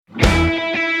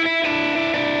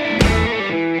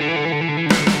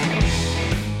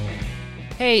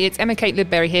Hey, it's Emma Kate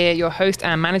Lidberry here, your host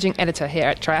and managing editor here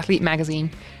at Triathlete Magazine.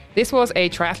 This was a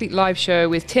Triathlete Live show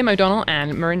with Tim O'Donnell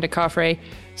and Mirinda Carfrae.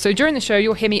 So during the show,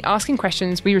 you'll hear me asking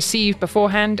questions we received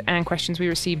beforehand and questions we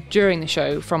received during the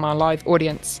show from our live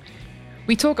audience.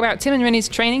 We talk about Tim and Rinny's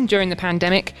training during the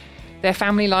pandemic, their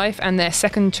family life and their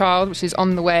second child, which is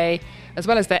on the way, as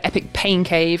well as their epic pain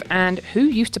cave, and who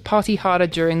used to party harder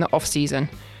during the off-season.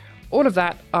 All of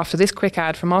that after this quick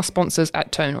ad from our sponsors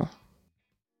at Tonal.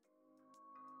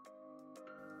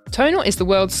 Tonal is the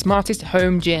world's smartest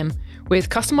home gym. With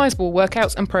customizable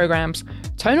workouts and programs,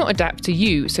 Tonal adapts to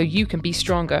you so you can be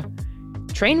stronger.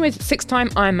 Train with 6-time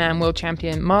Ironman world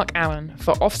champion Mark Allen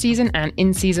for off-season and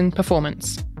in-season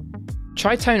performance.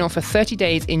 Try Tonal for 30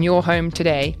 days in your home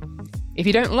today. If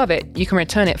you don't love it, you can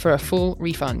return it for a full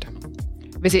refund.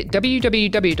 Visit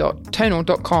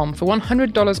www.tonal.com for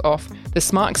 $100 off the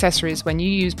smart accessories when you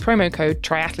use promo code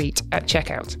TRIATHLETE at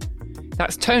checkout.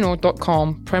 That's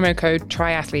tonal.com, promo code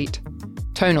TRIATHLETE.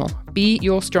 Tonal, be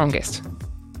your strongest.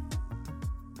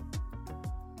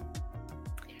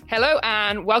 Hello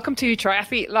and welcome to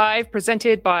Triathlete Live,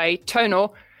 presented by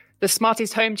Tonal, the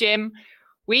smartest home gym.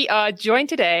 We are joined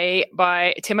today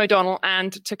by Tim O'Donnell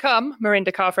and, to come,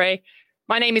 Mirinda Carfrae.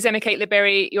 My name is Emma Kate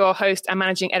Lidberry, your host and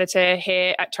managing editor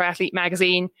here at Triathlete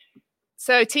Magazine.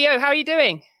 So, Tio, how are you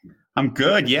doing? I'm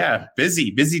good. Yeah.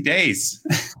 Busy days.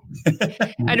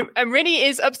 and Rinny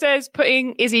is upstairs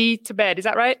putting Izzy to bed. Is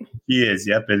that right? He is.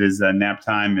 Yep. It is nap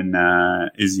time. And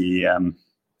Izzy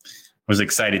was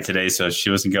excited today, so she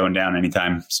wasn't going down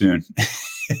anytime soon.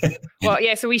 Well,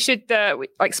 yeah. So we should,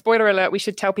 spoiler alert, we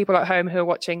should tell people at home who are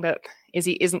watching that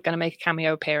Izzy isn't going to make a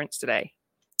cameo appearance today.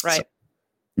 Right. So,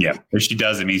 yeah. If she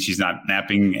does, it means she's not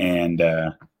napping, and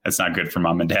that's not good for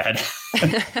mom and dad.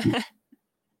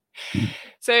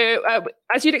 So,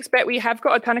 as you'd expect, we have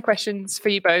got a ton of questions for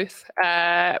you both.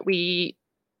 Obviously,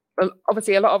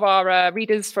 a lot of our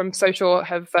readers from social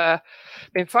have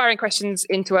been firing questions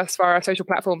into us via our social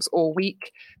platforms all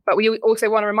week. But we also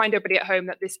want to remind everybody at home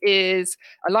that this is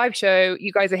a live show.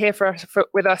 You guys are here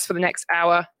with us for the next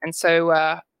hour. And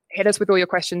so hit us with all your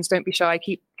questions. Don't be shy.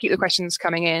 Keep the questions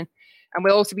coming in. And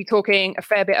we'll also be talking a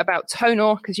fair bit about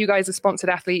Tonal, because you guys are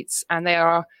sponsored athletes and they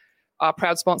are our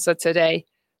proud sponsor today.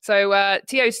 So,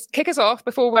 Tio, kick us off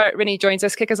before Rinny joins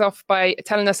us. Kick us off by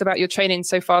telling us about your training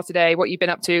so far today, what you've been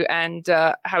up to, and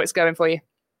how it's going for you.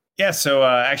 Yeah, so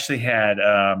I actually had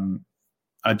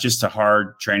just a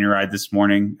hard training ride this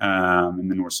morning, and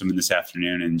then we're swimming this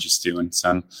afternoon and just doing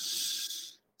some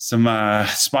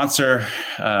sponsor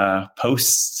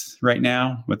posts right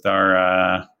now with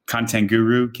our content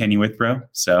guru, Kenny Withrow.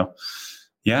 So,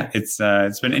 yeah, it's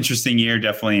been an interesting year.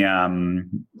 Definitely,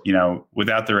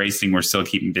 without the racing, we're still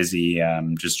keeping busy,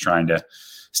 just trying to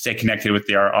stay connected with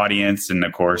our audience and,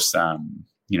 of course, our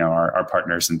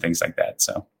partners and things like that.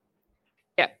 So,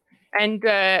 yeah. And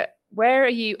where are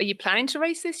you planning to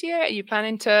race this year? Are you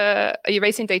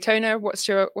racing Daytona? What's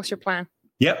your plan?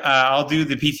 Yep, I'll do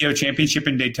the PTO Championship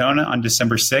in Daytona on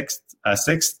December 6th.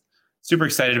 Super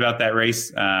excited about that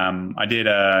race. I did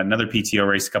another PTO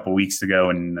race a couple weeks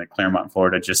ago in Claremont,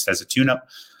 Florida, just as a tune-up.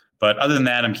 But other than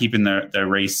that, I'm keeping the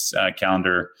race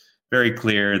calendar very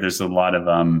clear. There's a lot of,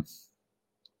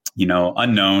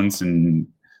 unknowns, and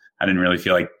I didn't really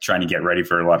feel like trying to get ready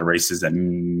for a lot of races that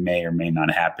may or may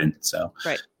not happen. So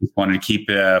right. Just wanted to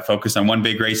keep focus on one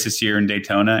big race this year in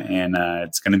Daytona, and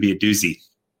it's going to be a doozy.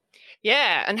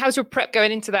 Yeah. And how's your prep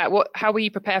going into that? How will you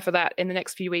prepare for that in the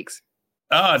next few weeks?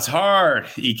 Oh, it's hard,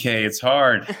 EK. It's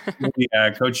hard.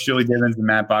 Coach Julie Divins and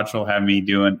Matt Bottrell have me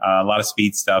doing a lot of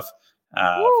speed stuff.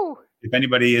 If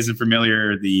anybody isn't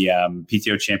familiar, the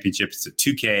PTO Championship is a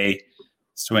 2K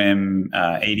swim,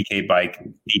 80K bike,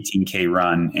 18K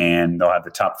run, and they'll have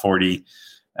the top 40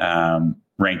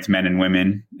 ranked men and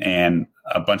women and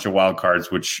a bunch of wild cards,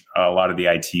 which a lot of the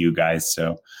ITU guys.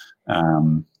 So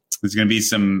there's going to be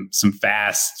some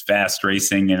fast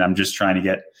racing, and I'm just trying to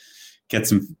get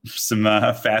some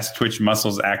fast twitch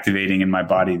muscles activating in my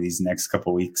body these next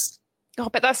couple weeks. Oh, I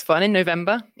bet that's fun in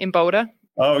November in Boulder.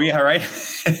 Oh yeah, right.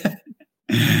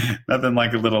 Nothing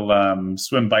like a little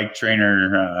swim bike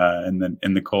trainer in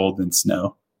the cold and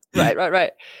snow.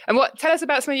 Right. And tell us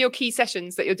about some of your key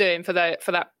sessions that you're doing for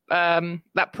that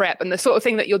prep, and the sort of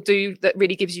thing that you'll do that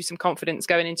really gives you some confidence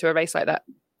going into a race like that.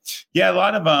 Yeah, a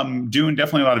lot of doing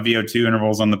definitely a lot of VO2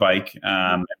 intervals on the bike.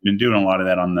 I've been doing a lot of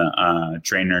that on the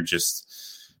trainer, just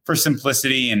for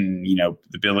simplicity and the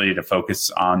ability to focus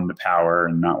on the power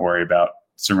and not worry about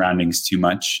surroundings too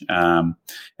much. And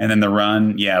then the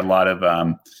run, yeah, a lot of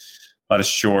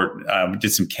short. We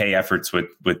did some K efforts with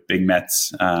Big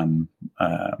Mets not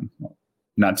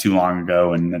too long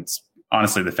ago, and that's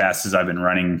honestly the fastest I've been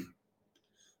running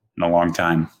in a long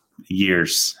time,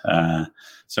 years.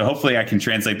 So hopefully I can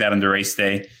translate that into race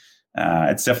day.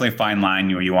 It's definitely a fine line.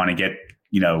 You want to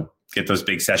get those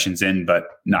big sessions in, but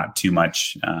not too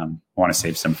much. Want to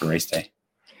save some for race day.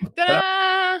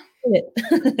 Ta-da!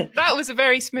 That was a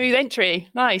very smooth entry.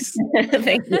 Nice.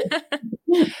 Thank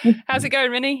you. How's it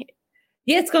going, Rinny?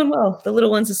 Yeah, it's going well. The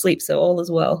little one's asleep, so all is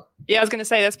well. Yeah, I was going to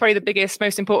say that's probably the biggest,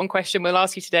 most important question we'll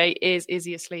ask you today is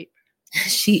he asleep?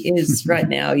 She is right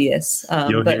now, yes.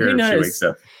 You'll but hear her who knows? if she wakes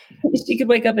up. She could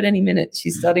wake up at any minute.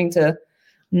 She's starting to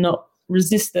not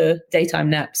resist the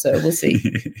daytime nap, so we'll see.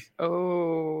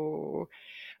 Oh.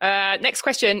 Next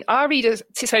question. Our readers,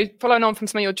 so following on from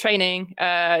some of your training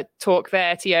talk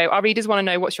there, Tio, our readers want to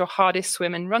know what's your hardest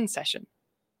swim and run session?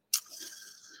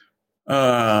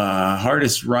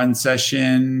 Hardest run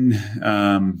session.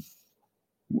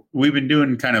 We've been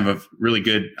doing kind of a really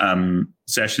good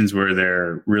sessions where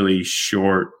they're really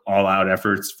short, all-out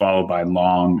efforts followed by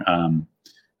long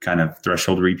kind of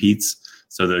threshold repeats.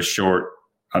 So those short,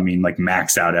 like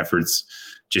max-out efforts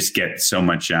just get so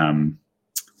much,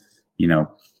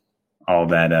 all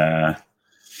that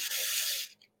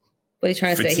what are you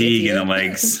trying to fatigue in the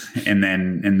legs, and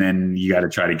then you got to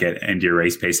try to get into your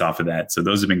race pace off of that. So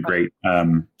those have been great.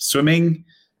 Swimming,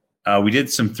 we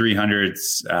did some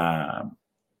 300s,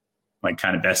 like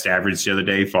kind of best average the other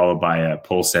day, followed by a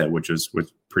pole set, which was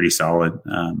pretty solid.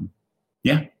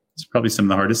 Yeah, it's probably some of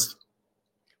the hardest.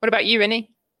 What about you, Rinny?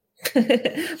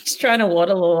 Just trying to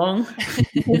waddle along,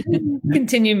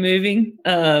 continue moving.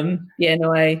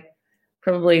 I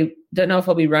probably don't know if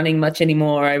I'll be running much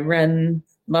anymore. I ran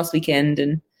last weekend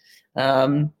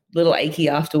and little achy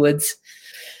afterwards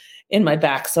in my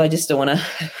back, so I just don't want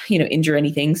to injure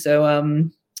anything. So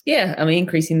I'm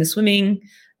increasing the swimming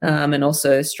and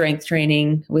also strength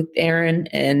training with Aaron,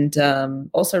 and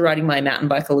also riding my mountain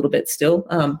bike a little bit still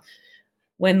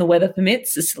when the weather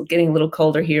permits. It's getting a little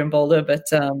colder here in Boulder, but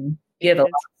the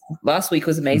last week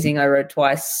was amazing. I rode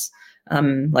twice,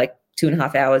 like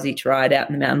 2.5 hours each ride out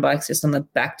in the mountain bikes, just on the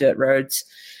back dirt roads.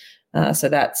 So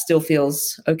that still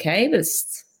feels okay, but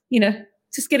it's,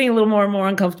 just getting a little more and more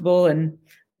uncomfortable. And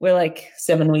we're like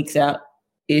 7 weeks out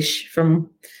ish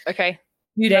from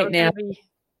due date now.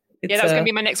 That was going to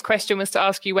be my next question, was to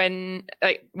ask you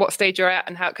what stage you're at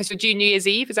and how, because you're due New Year's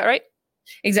Eve, is that right?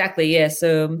 Exactly. Yeah.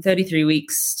 So 33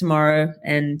 weeks tomorrow,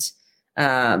 and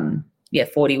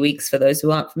 40 weeks for those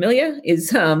who aren't familiar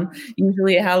is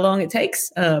usually how long it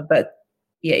takes. But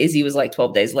yeah, Izzy was like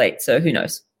 12 days late, so who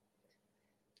knows?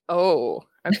 Oh,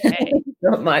 okay.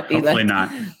 So it might be hopefully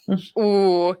not.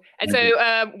 Ooh. And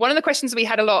so one of the questions we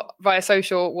had a lot via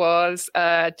social was,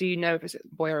 do you know if it's a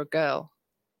boy or a girl?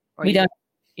 Or we don't.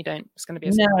 You don't? It's going to be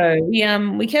a surprise.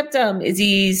 No. We kept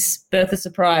Izzy's birth a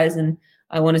surprise, and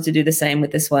I wanted to do the same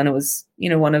with this one. It was,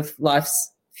 one of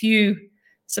life's few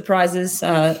surprises.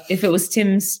 If it was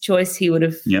Tim's choice, he would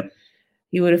have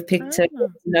picked to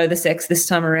know the sex this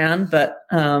time around, but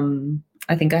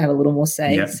I think I have a little more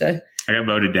say. Yep. So I got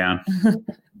voted down.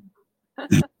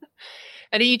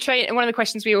 And are you training? One of the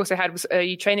questions we also had was, are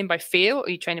you training by feel, or are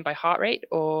you training by heart rate,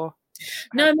 or?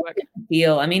 No,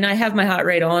 feel. I have my heart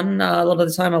rate on a lot of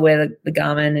the time. I wear the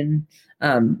Garmin,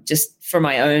 and just for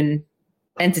my own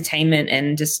entertainment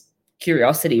and just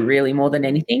curiosity, really, more than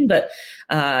anything. But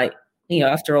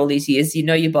after all these years,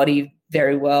 your body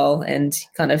very well, and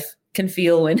kind of can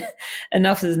feel when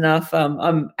enough is enough.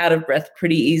 I'm out of breath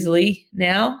pretty easily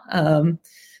now,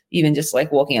 even just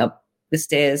like walking up the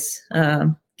stairs,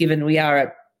 given we are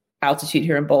at altitude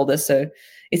here in Boulder. So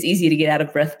it's easy to get out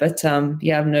of breath. But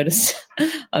I've noticed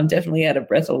I'm definitely out of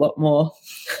breath a lot more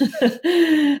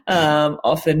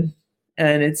often.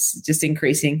 And it's just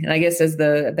increasing. And I guess as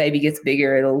the baby gets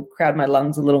bigger, it'll crowd my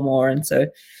lungs a little more. And so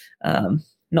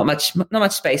not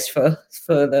much space for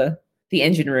the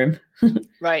engine room.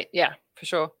 Right. Yeah, for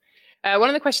sure. One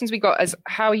of the questions we got is,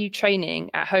 how are you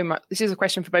training at home? This is a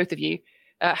question for both of you.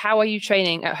 How are you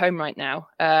training at home right now?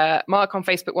 Mark on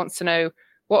Facebook wants to know,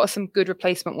 what are some good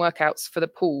replacement workouts for the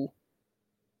pool?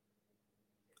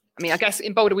 I guess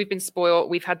in Boulder we've been spoiled.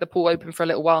 We've had the pool open for a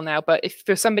little while now. But if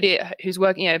for somebody who's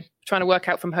working, trying to work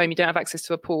out from home, you don't have access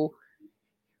to a pool,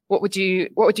 what would you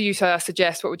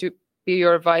suggest? What would be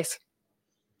your advice?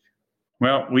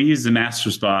 Well, we use the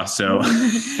Master Spa, so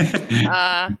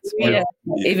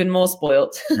even more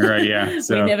spoiled. Right? Yeah.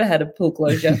 So we never had a pool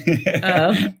closure,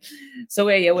 so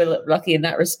we're lucky in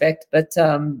that respect. But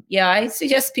I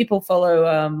suggest people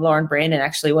follow Lauren Brandon,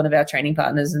 actually one of our training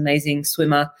partners, amazing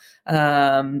swimmer.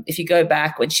 If you go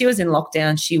back when she was in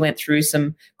lockdown, she went through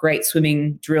some great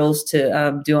swimming drills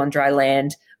to do on dry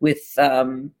land with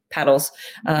paddles.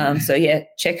 So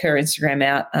check her Instagram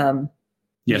out.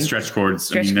 Yeah, stretch cords.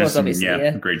 Stretch cords, obviously.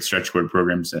 Yeah, great stretch cord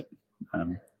programs that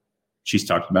she's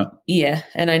talked about. Yeah,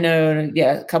 and I know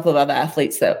a couple of other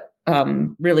athletes that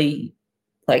really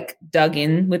like dug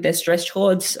in with their stretch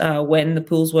cords when the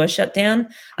pools were shut down,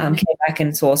 came back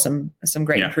and saw some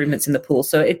great improvements in the pool.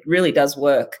 So it really does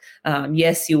work.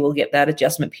 Yes, you will get that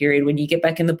adjustment period when you get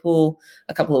back in the pool,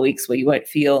 a couple of weeks where you won't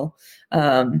feel,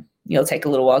 it'll take a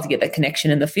little while to get that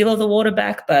connection and the feel of the water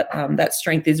back, but that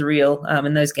strength is real,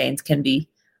 and those gains can be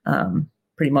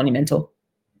pretty monumental.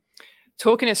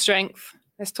 Talking of strength,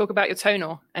 let's talk about your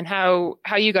tonal and how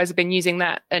you guys have been using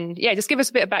that. And just give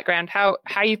us a bit of background, how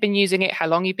you've been using it, how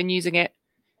long you've been using it.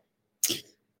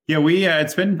 Yeah,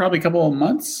 it's been probably a couple of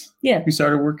months. Yeah. We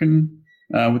started working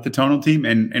with the tonal team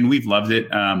and we've loved it.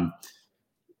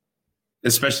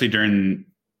 Especially during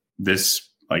this,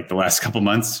 like the last couple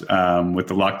months with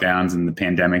the lockdowns and the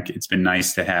pandemic, it's been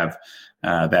nice to have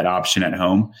that option at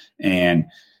home. And,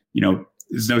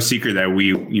 there's no secret that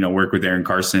we, work with Erin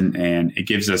Carson, and it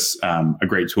gives us a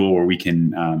great tool where we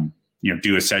can,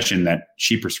 do a session that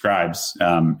she prescribes,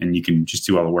 and you can just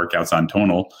do all the workouts on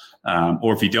tonal.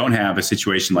 Or if you don't have a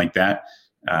situation like that,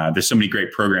 there's so many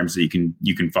great programs that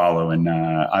you can follow, and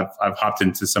I've hopped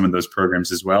into some of those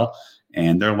programs as well,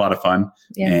 and they're a lot of fun.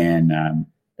 Yeah. And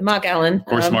Mark Allen, of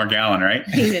course, Mark Allen, right?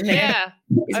 He's in there. Yeah,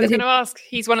 I was going to ask.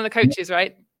 He's one of the coaches,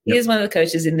 right? He is one of the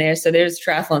coaches in there. So there's a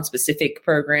triathlon specific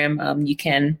program you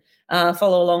can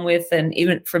follow along with. And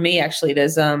even for me, actually,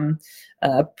 there's a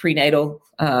prenatal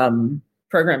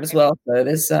program as well. So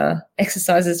there's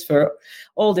exercises for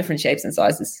all different shapes and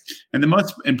sizes. And the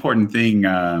most important thing,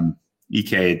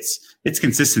 EK, it's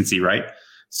consistency, right?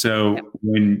 So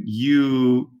when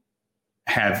you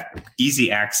have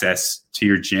easy access to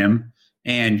your gym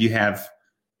and you have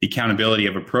the accountability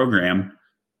of a program,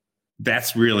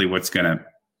 that's really what's going to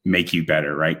make you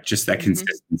better, right? Just that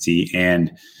consistency.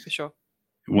 And for sure,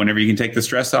 whenever you can take the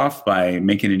stress off by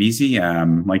making it easy,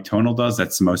 like Tonal does,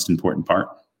 that's the most important part.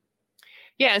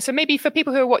 Yeah. And so maybe for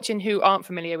people who are watching who aren't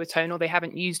familiar with Tonal, they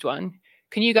haven't used one,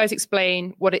 can you guys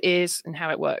explain what it is and how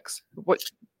it works?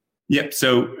 Yep.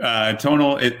 So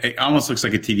Tonal, it almost looks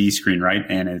like a TV screen, right?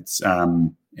 And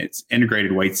it's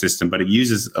integrated weight system, but it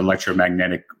uses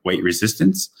electromagnetic weight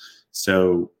resistance.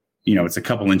 So, it's a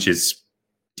couple inches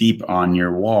deep on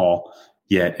your wall,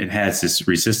 yet it has this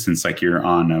resistance like you're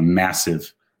on a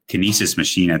massive kinesis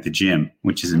machine at the gym,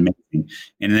 which is amazing.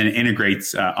 And then it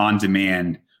integrates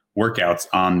on-demand workouts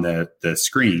on the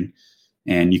screen,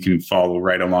 and you can follow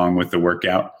right along with the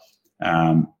workout.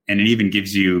 And it even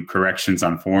gives you corrections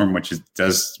on form, which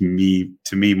does to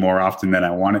me more often than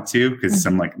I want it to, because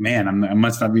I'm like, man, I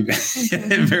must not be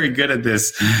very good at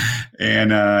this.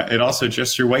 And it also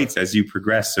adjusts your weights as you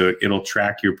progress, so it'll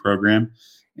track your program.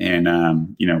 And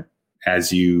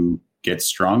as you get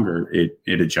stronger, it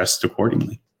adjusts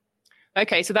accordingly.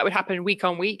 Okay, so that would happen week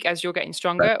on week as you're getting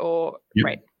stronger, right. Or yep.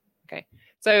 Right? Okay,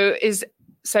 so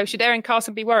should Erin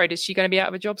Carson be worried? Is she going to be out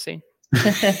of a job soon?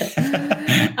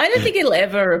 I don't think it'll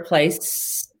ever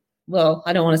replace. Well,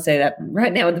 I don't want to say that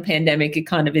right now with the pandemic. It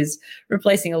kind of is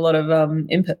replacing a lot of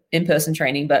in-person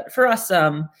training. But for us,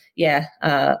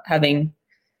 having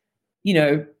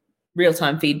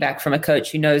real-time feedback from a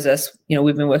coach who knows us.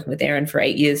 We've been working with Erin for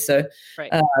 8 years, so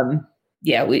right.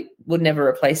 We would never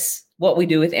replace what we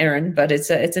do with Erin, but it's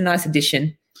a nice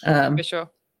addition. For sure.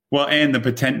 Well, and the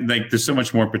potential, there's so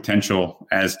much more potential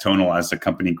as Tonal, as the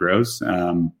company grows.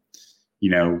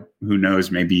 Who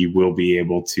knows? Maybe we'll be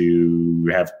able to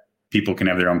have people can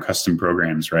have their own custom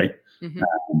programs, right?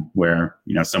 Where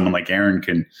someone like Erin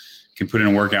can put in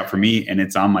a workout for me, and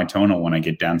it's on my Tonal when I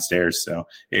get downstairs. So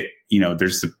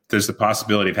there's the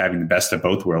possibility of having the best of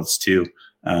both worlds too.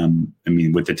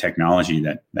 With the technology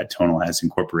that Tonal has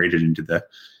incorporated into the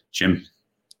gym.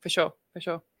 For sure.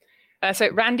 So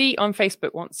Randy on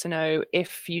Facebook wants to know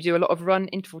if you do a lot of run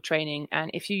interval training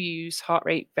and if you use heart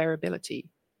rate variability.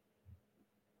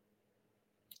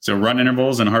 So run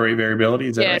intervals and heart rate variability,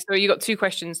 is that right? So you got two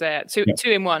questions there, two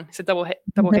in one. It's a double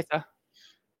hitter.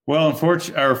 Well,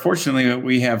 unfortunately,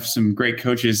 we have some great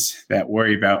coaches that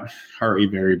worry about heart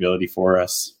rate variability for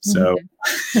us. So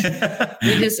we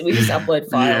just upload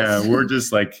files. Yeah,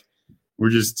 we're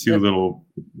just two little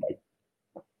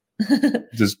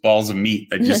just balls of meat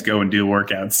that just go and do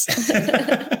workouts.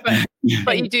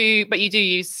 but you do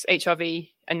use HRV,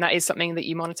 and that is something that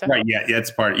you monitor. Right. Yeah. It's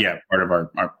part of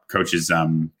our coaches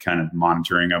kind of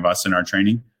monitoring of us in our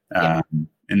training.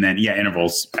 And then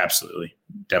intervals, absolutely.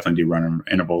 Definitely do run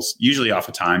intervals, usually off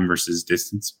of time versus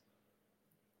distance.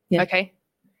 Yeah. Okay.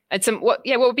 And what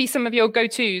would be some of your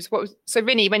go-tos? So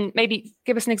Vinny, maybe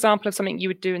give us an example of something you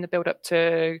would do in the build up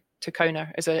to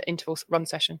Kona as an interval run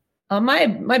session.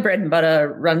 My bread and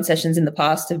butter run sessions in the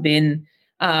past have been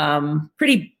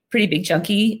pretty big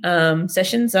chunky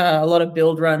sessions. A lot of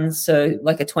build runs, so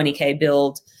like a 20K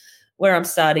build, where I'm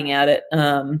starting out at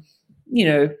a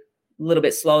little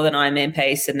bit slower than Ironman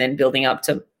pace, and then building up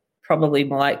to probably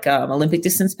more like Olympic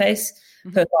distance pace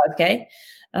per 5K.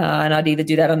 And I'd either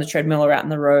do that on the treadmill or out on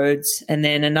the roads. And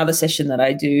then another session that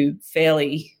I do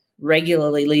fairly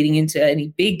regularly leading into any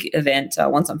big event,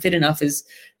 once I'm fit enough, is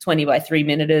 20 by 3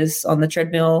 minuters on the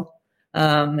treadmill.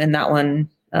 And that one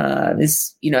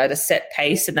is, at a set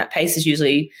pace. And that pace is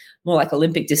usually more like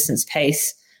Olympic distance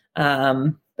pace,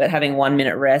 but having 1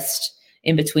 minute rest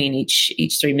in between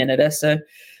each 3 minuter. So,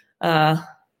 I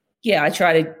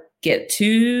try to get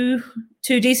two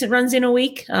decent runs in a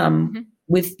week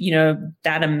with,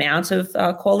 that amount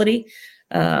of quality.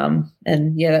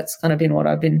 That's kind of been what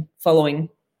I've been following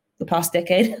the past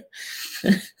decade.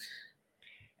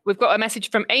 We've got a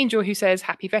message from Angel who says,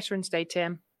 Happy Veterans Day,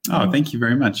 Tim. Oh, thank you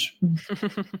very much.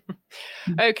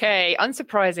 Okay.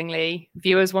 Unsurprisingly,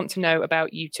 viewers want to know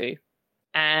about you two.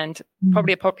 And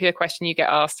probably a popular question you get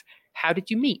asked, how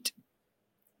did you meet?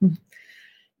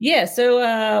 Yeah.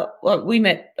 So, we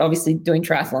met obviously doing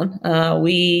triathlon.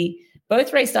 We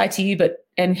both raced ITU,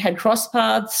 and had cross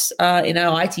paths in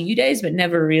our ITU days, but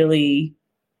never really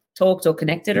talked or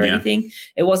connected or anything.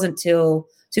 It wasn't till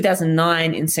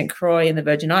 2009 in St. Croix in the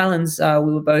Virgin Islands.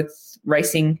 We were both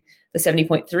racing the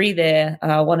 70.3 there,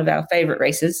 one of our favorite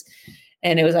races.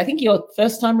 And it was, I think, your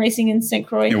first time racing in St.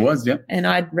 Croix. It was, yeah. And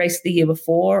I'd raced the year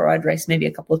before, or I'd raced maybe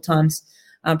a couple of times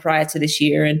prior to this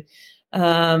year. And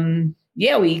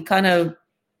we kind of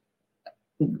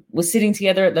were sitting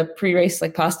together at the pre-race,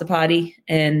 like pasta party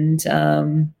and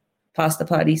pasta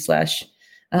party /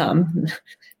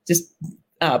 just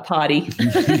party.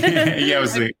 Yeah, it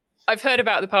was I've heard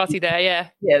about the party there, yeah.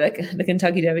 Yeah, the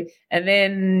Kentucky Derby. And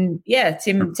then,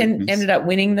 Tim ended up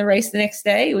winning the race the next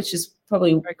day, which is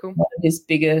probably very cool. One of his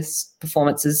biggest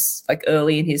performances, like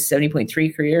early in his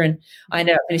 70.3 career. And I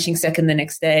ended up finishing second the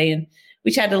next day. And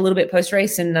we chatted a little bit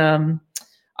post-race. And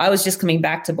I was just coming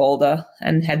back to Boulder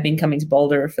and had been coming to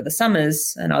Boulder for the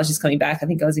summers. And I was just coming back. I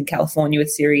think I was in California with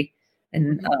Siri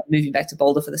and moving back to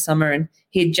Boulder for the summer. And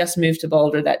he had just moved to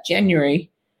Boulder that January.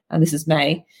 And this is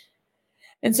May.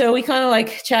 And so we kind of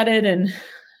like chatted and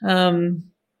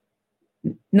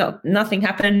nothing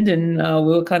happened. And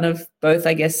we were kind of both,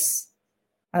 I guess,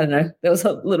 I don't know, there was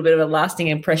a little bit of a lasting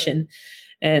impression.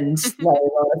 And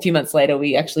a few months later,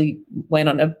 we actually went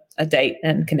on a date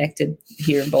and connected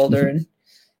here in Boulder. And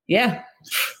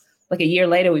like a year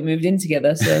later, we moved in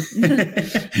together. So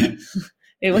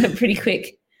it went pretty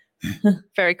quick.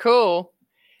 Very cool.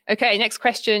 Okay, next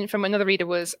question from another reader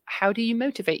was, how do you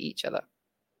motivate each other?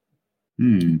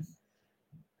 We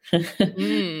don't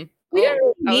really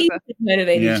need to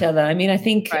motivate each other. I mean, I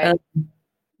think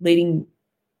leading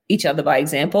each other by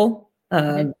example,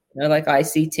 like I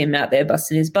see Tim out there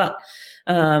busting his butt,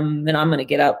 and I'm going to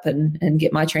get up and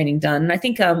get my training done. And I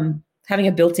think having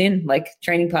a built-in like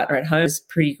training partner at home is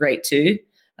pretty great too.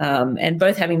 And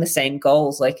both having the same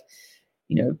goals, like,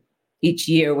 each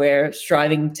year we're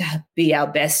striving to be our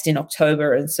best in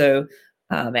October. And so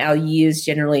our years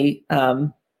generally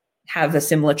have a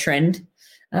similar trend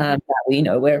that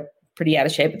we're pretty out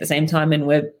of shape at the same time and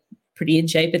we're pretty in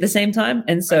shape at the same time.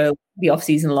 And so the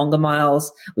off-season longer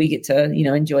miles, we get to,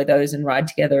 enjoy those and ride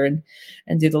together and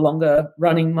do the longer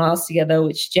running miles together,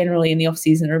 which generally in the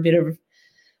off-season are a bit of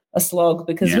a slog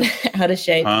because we're out of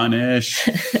shape. Punish.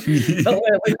 But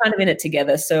we're kind of in it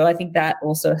together. So I think that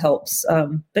also helps.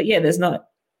 But there's not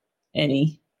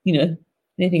anything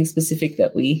specific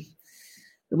that we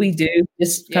do,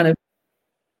 just kind of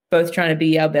both trying to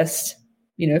be our best,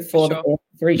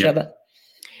 for each other.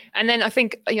 And then I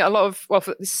think a lot of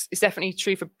this is definitely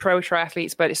true for pro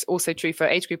triathletes, but it's also true for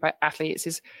age group athletes.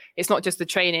 It's not just the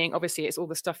training. Obviously, it's all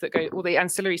the stuff all the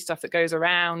ancillary stuff that goes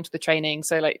around the training.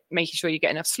 So like making sure you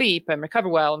get enough sleep and recover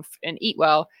well and eat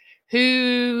well.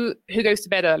 Who goes to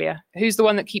bed earlier? Who's the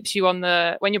one that keeps you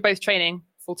when you're both training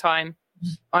full time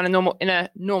in a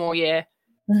normal year?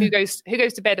 Who goes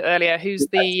to bed earlier? Who's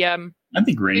the I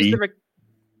think Rainey.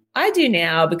 I do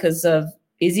now because of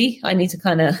Izzy. I need to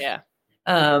kind of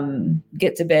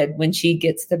get to bed when she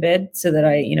gets to bed so that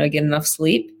I, get enough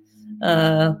sleep.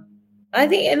 I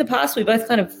think in the past we both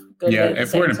kind of go to bed.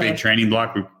 If we're in a big training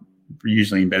block, we're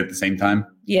usually in bed at the same time.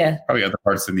 Yeah. Probably other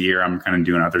parts of the year I'm kind of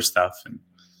doing other stuff. And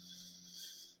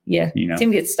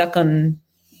Tim gets stuck on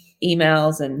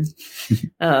emails and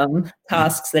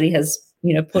tasks that he has,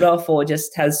 put off or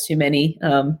just has too many.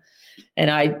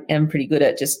 And I am pretty good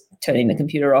at just turning the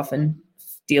computer off and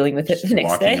dealing with it the next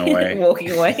Walking day, away. walking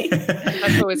away.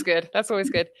 That's always good. That's always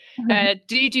good.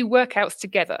 Do you do workouts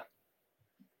together?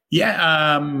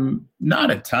 Yeah,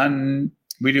 not a ton.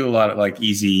 We do a lot of like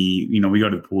easy, we go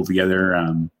to the pool together.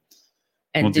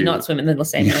 And do not swim in the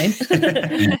same lane.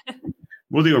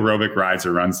 We'll do aerobic rides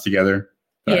or runs together.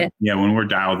 But yeah, when we're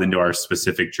dialed into our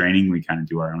specific training, we kind of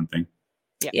do our own thing.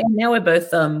 Yeah. Now we're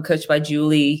both coached by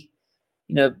Julie.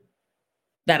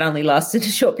 That only lasted a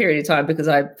short period of time because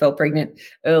I fell pregnant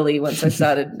early once I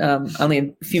started, only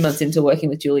a few months into working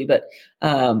with Julie. But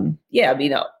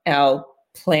our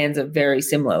plans are very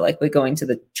similar. Like we're going to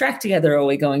the track together, or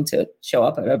we're going to show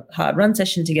up at a hard run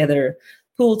session together,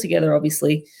 pool together,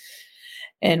 obviously,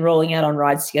 and rolling out on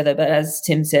rides together. But as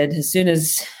Tim said, as soon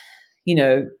as,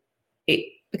 it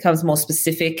becomes more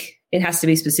specific, it has to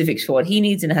be specific for what he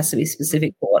needs and it has to be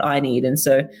specific for what I need. And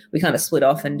so we kind of split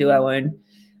off and do our own,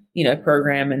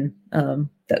 program and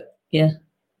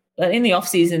But in the off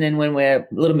season and when we're a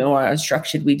little bit more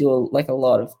unstructured, we do a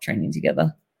lot of training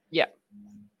together. Yeah.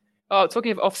 Oh,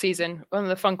 talking of off season, one of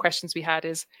the fun questions we had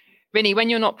is, Vinny, when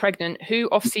you're not pregnant, who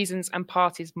off seasons and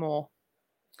parties more?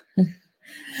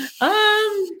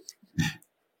 I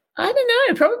don't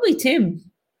know, probably Tim.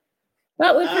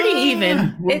 But we're pretty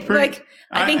even.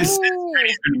 I think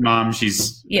mom,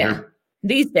 she's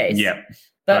these days. Yeah.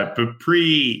 But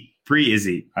pre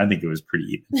Izzy, I think it was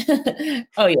pretty even.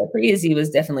 Oh yeah, pre Izzy was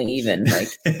definitely even. Like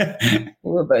we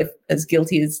were both as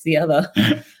guilty as the other.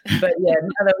 But yeah,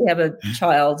 now that we have a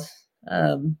child,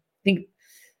 I think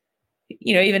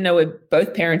even though we're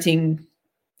both parenting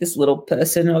this little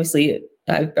person, obviously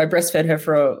I breastfed her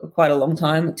for quite a long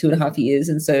time, 2.5 years,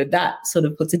 and so that sort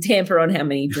of puts a damper on how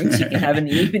many drinks you can have in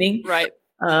the evening. Right.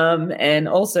 And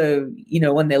also,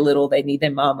 when they're little, they need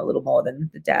their mom a little more than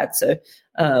the dad. So,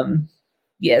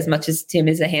 as much as Tim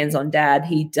is a hands-on dad,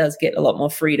 he does get a lot more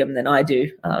freedom than I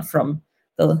do from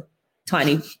the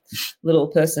tiny little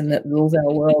person that rules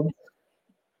our world.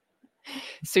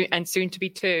 Soon to be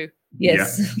 2.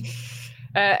 Yes.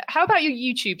 Yeah. How about your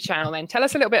YouTube channel then? Tell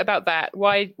us a little bit about that.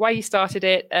 Why you started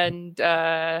it, and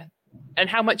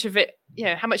how much of it,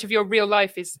 how much of your real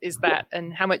life is that,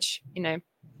 and how much,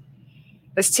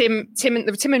 there's Tim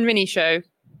and Vinny show.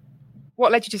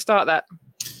 What led you to start that?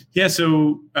 Yeah,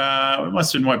 so it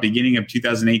must have been beginning of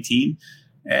 2018,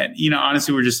 and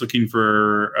honestly, we're just looking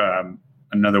for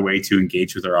another way to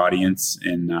engage with our audience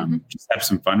and just have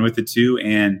some fun with it too,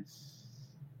 and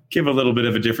give a little bit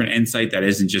of a different insight that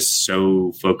isn't just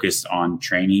so focused on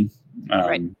training.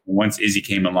 Right. Once Izzy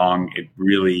came along, it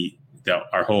really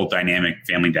our whole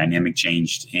family dynamic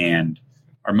changed, and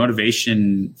our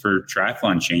motivation for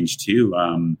triathlon changed too.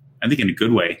 I think in a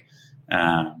good way.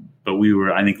 But we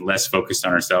were, I think, less focused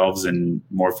on ourselves and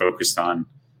more focused on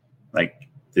like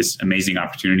this amazing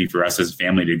opportunity for us as a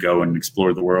family to go and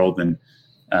explore the world and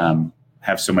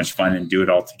have so much fun and do it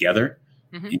all together.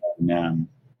 Mm-hmm. And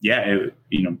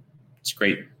it's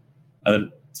great.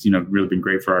 It's really been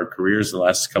great for our careers the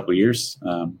last couple of years.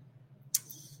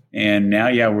 And now,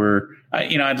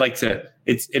 I'd like to.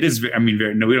 It is. I mean,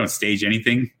 we don't stage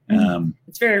anything.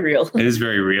 It's very real. It is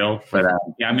very real. But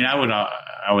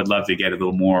I would love to get a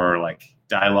little more like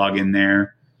dialogue in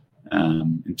there,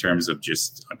 in terms of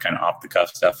just kind of off the cuff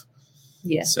stuff.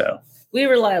 Yeah. So we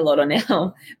rely a lot on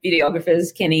our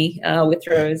videographers. Kenny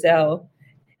Withrow is our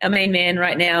main man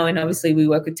right now, and obviously we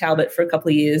work with Talbot for a couple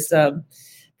of years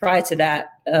prior to that.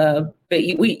 But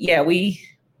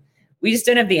we just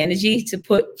don't have the energy to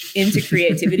put into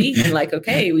creativity and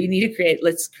we need to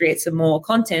let's create some more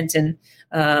content and,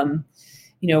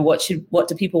 what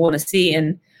do people want to see?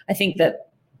 And I think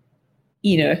that,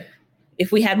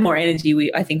 if we had more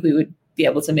energy, I think we would be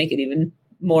able to make it even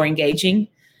more engaging.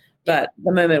 But at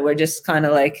the moment we're just kind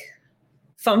of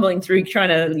fumbling through trying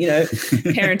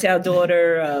to, parent our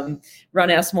daughter, run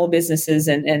our small businesses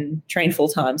and train full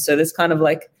time. So there's kind of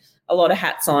a lot of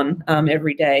hats on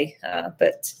every day.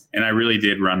 And I really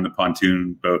did run the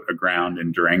pontoon boat aground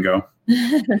in Durango. So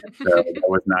that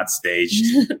was not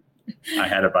staged. I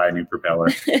had to buy a new propeller.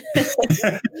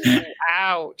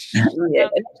 Ouch. Yeah,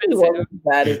 it wasn't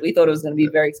bad. We thought it was going to be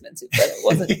very expensive, but it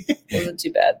wasn't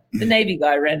too bad. The Navy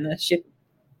guy ran the ship.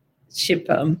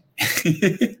 Oh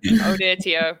dear,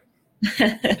 Tio.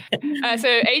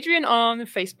 So Adrian on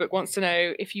Facebook wants to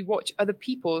know if you watch other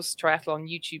people's triathlon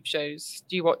YouTube shows.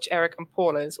 Do you watch Eric and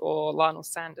Paula's or Lionel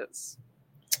Sanders?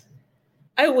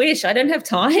 I wish. I don't have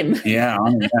time. Yeah.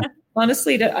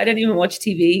 Honestly, I don't even watch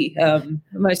TV,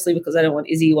 mostly because I don't want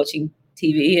Izzy watching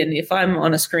TV. And if I'm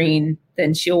on a screen,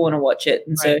 then she'll want to watch it.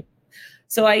 And right.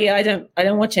 So I don't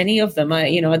watch any of them.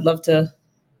 I'd love to,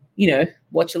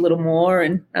 watch a little more.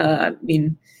 And I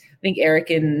think Eric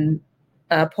and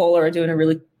Paula are doing a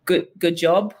really good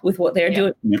job with what they're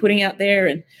doing, putting out there,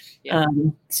 and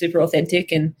super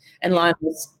authentic. And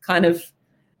Lionel's kind of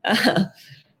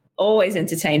always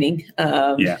entertaining. Good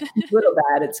or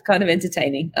bad, it's kind of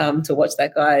entertaining to watch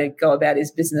that guy go about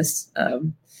his business.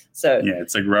 So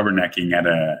it's like rubbernecking at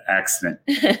an accident.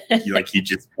 You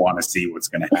just want to see what's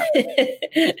going to happen.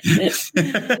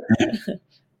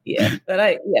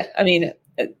 I mean,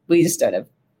 we just don't have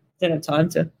time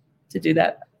to do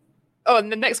that. Oh,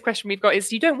 and the next question we've got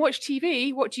is: you don't watch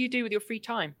TV. What do you do with your free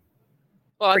time?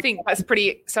 Well, I think that's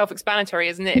pretty self-explanatory,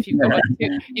 isn't it? If you've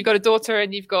got a daughter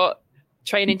and you've got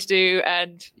training to do,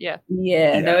 and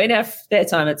no, in our spare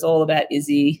time, it's all about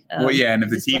Izzy. And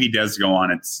if the TV does go on,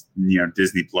 it's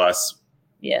Disney Plus.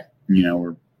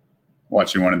 We're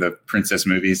watching one of the princess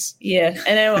movies.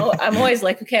 And I'm always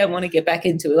like, okay, I want to get back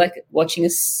into it, like watching a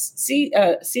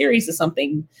series or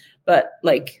something. But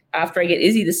like after I get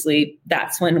Izzy to sleep,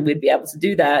 that's when we'd be able to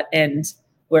do that, and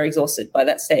we're exhausted by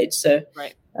that stage. So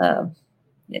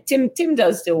Tim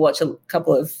does still watch a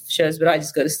couple of shows, but I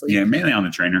just go to sleep. Yeah, mainly on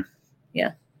the trainer.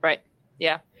 Yeah. Right.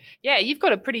 Yeah. Yeah, you've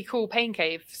got a pretty cool pain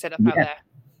cave set up out there.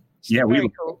 Very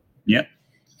cool. Yeah.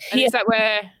 And is that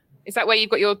where you've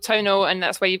got your tonal, and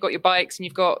that's where you've got your bikes, and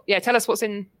you've got tell us what's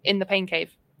in the pain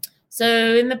cave. So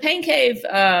in the pain cave,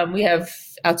 we have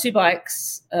our 2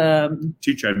 bikes, 2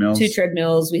 treadmills. 2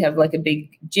 treadmills. We have like a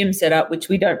big gym set up, which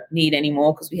we don't need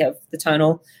anymore because we have the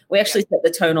tonal. We actually set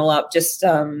the tonal up just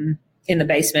in the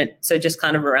basement, so just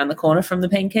kind of around the corner from the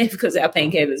pain cave, because our pain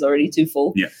cave is already too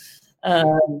full. Yeah.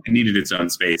 It needed its own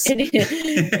space. It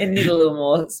needed a little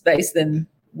more space than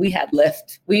we had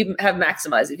left. We have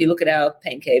maximized. If you look at our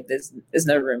pain cave, there's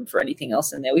no room for anything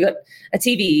else in there. We got a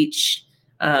TV each.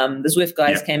 The Zwift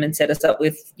guys came and set us up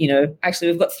with, actually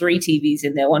we've got 3 TVs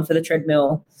in there, one for the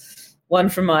treadmill, one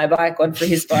for my bike, one for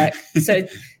his bike.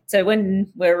 So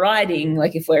when we're riding,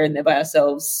 like if we're in there by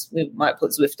ourselves, we might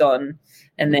put Zwift on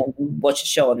and then watch a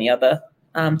show on the other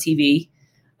TV.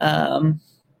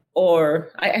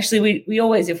 Or we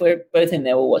always, if we're both in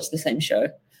there, we'll watch the same show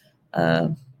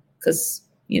because,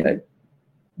 it'd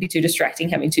be too distracting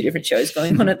having 2 different shows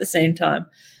going on at the same time.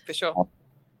 For sure.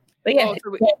 But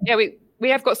we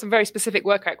have got some very specific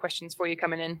workout questions for you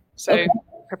coming in. So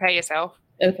prepare yourself.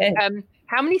 Okay.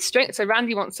 How many strength? So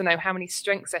Randy wants to know how many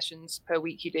strength sessions per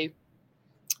week you do.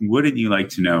 Wouldn't you like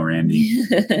to know, Randy?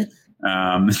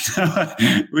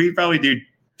 We probably do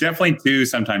definitely 2,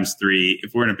 sometimes 3.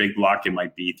 If we're in a big block, it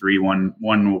might be 3. One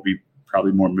will be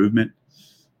probably more movement.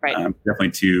 Right.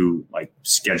 Definitely 2 like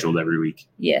scheduled every week.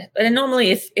 Yeah. But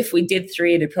normally if we did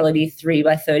 3, it'd probably be 3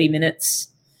 by 30 minutes.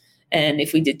 And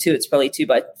if we did 2, it's probably 2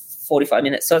 by 45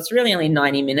 minutes. So it's really only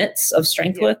 90 minutes of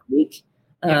strength work a week,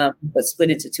 but split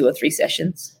into 2 or 3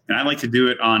 sessions. And I like to do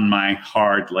it on my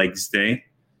hard legs day.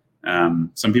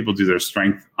 Some people do their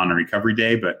strength on a recovery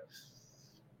day, but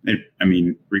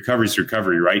recovery is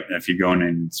recovery, right? If you're going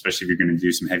in, especially if you're going to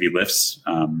do some heavy lifts,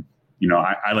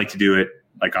 I like to do it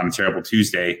like on a terrible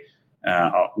Tuesday.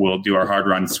 We'll do our hard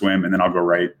run, swim, and then I'll go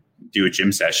do a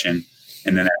gym session.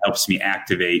 And then that helps me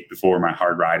activate before my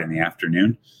hard ride in the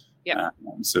afternoon. Yeah.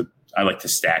 So I like to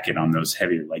stack it on those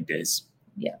heavier leg days.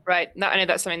 Yeah. Right. I know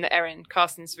that's something that Erin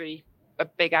Carson's really a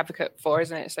big advocate for,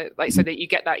 isn't it? So so that you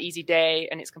get that easy day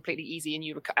and it's completely easy and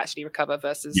you actually recover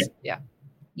versus Yeah.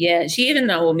 She even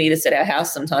will meet us at our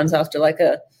house sometimes after like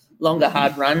a longer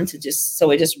hard run so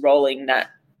we're just rolling that,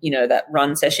 that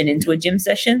run session into a gym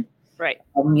session. Right.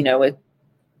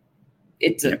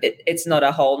 It's not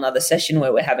a whole nother session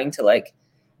where we're having to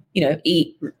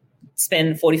eat,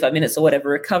 spend 45 minutes or whatever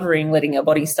recovering, letting our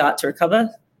body start to recover,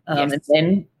 and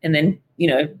then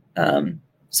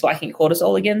spiking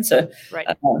cortisol again. So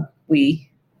we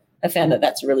have found that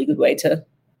that's a really good way to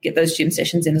get those gym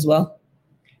sessions in as well.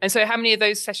 And so how many of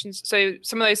those sessions, so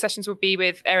some of those sessions would be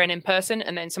with Erin in person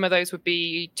and then some of those would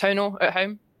be tonal at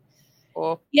home?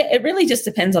 Or it really just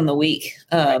depends on the week.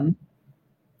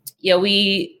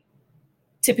 We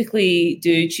typically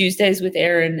do Tuesdays with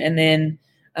Erin, and then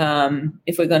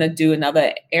if we're going to do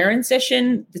another Erin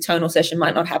session, the tonal session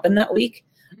might not happen that week.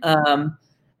 And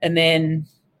then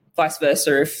vice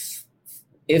versa,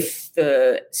 if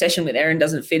the session with Erin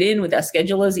doesn't fit in with our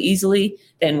schedulers easily,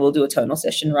 then we'll do a tonal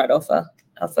session right off a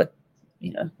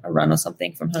run or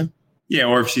something from home. Yeah,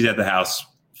 or if she's at the house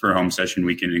for a home session,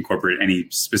 we can incorporate any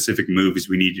specific moves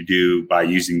we need to do by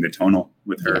using the tonal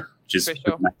with her. Just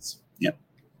nice. Yeah.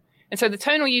 And so the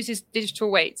tonal uses digital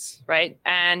weights, right?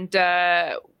 And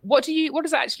what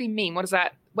does that actually mean? What does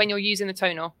that, when you're using the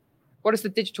tonal, what does the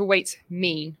digital weights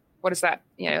mean? What is that?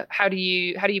 How do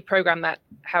you program that?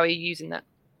 How are you using that?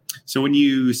 So when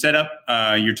you set up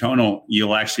your tonal,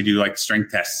 you'll actually do like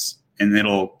strength tests, and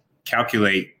it'll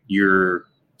calculate your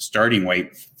starting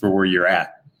weight for where you're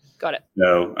at. Got it.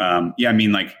 So,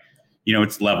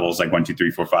 it's levels like 1, 2,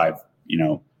 3, 4, 5,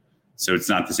 so it's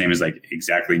not the same as like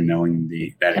exactly knowing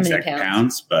that exact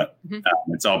pounds, but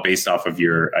it's all based off of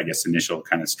your, I guess, initial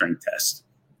kind of strength test.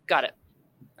 Got it.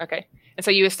 Okay. And so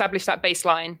you establish that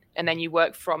baseline and then you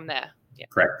work from there. Yeah.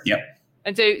 Correct. Yep.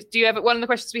 And so do you ever, one of the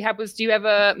questions we had was, do you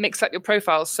ever mix up your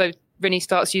profiles? So Rinny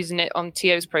starts using it on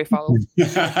Tio's profile.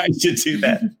 I should do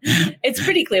that. It's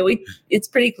pretty clear. It's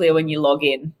pretty clear when you log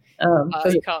in.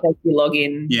 Because you log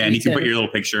in. Yeah, and you can put your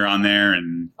little picture on there.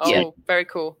 And very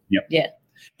cool. Yep. Yeah.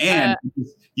 And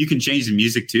you can change the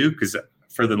music too, because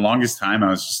for the longest time I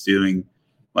was just doing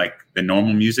like the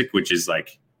normal music, which is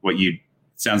like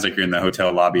sounds like you're in the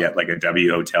hotel lobby at like a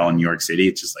W hotel in New York City.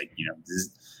 It's just like,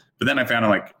 but then I found out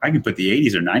like I can put the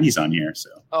 80s or 90s on here. So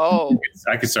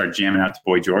I could start jamming out to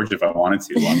Boy George if I wanted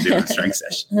to while I'm doing a strength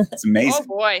session. It's amazing. Oh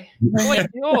boy. Boy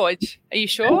George. Are you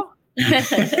sure?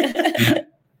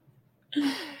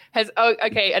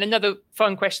 And another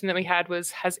fun question that we had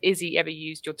was, has Izzy ever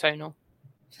used your tonal?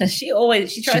 She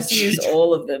tries to use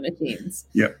all of the machines.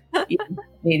 Yep. I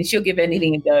mean, she'll give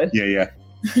anything a go. Yeah.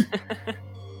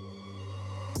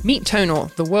 Meet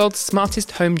Tonal, the world's smartest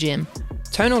home gym.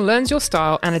 Tonal learns your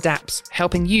style and adapts,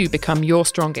 helping you become your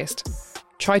strongest.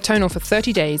 Try Tonal for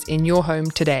 30 days in your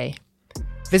home today.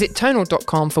 Visit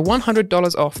tonal.com for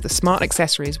 $100 off the smart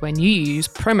accessories when you use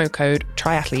promo code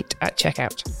triathlete at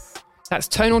checkout. That's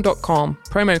tonal.com,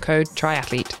 promo code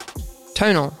triathlete.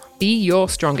 Tonal, be your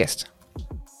strongest.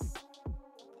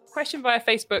 Question via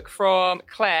Facebook from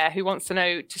Claire, who wants to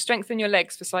know, to strengthen your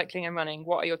legs for cycling and running,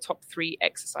 what are your top 3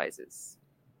 exercises?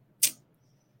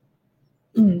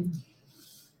 That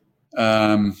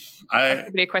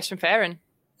could be a question for Erin.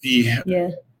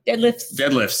 Yeah.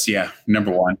 Deadlifts, yeah,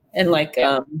 number 1. And like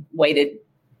weighted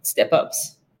step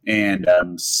ups. And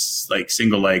like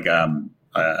single leg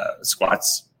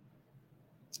squats.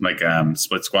 Like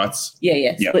split squats.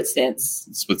 Yeah. Split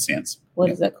stance. What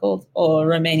is that called? Or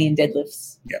Romanian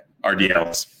deadlifts. Yeah.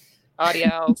 RDLs.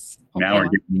 Now we're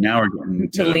getting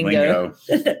to the lingo.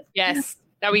 Yes.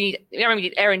 Now we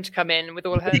need Erin to come in with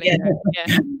all her lingo.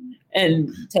 Yeah. And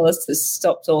tell us to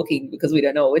stop talking because we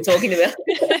don't know what we're talking about.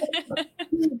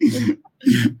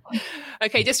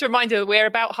 Okay, just a reminder, we're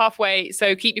about halfway,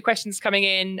 so keep your questions coming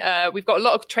in. We've got a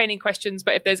lot of training questions,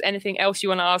 but if there's anything else you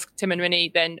want to ask Tim and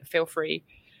Rinny, then feel free.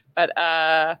 But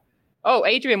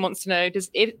Adrian wants to know, does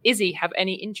Izzy have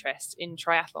any interest in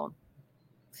triathlon?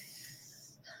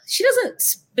 She doesn't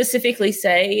specifically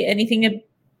say anything.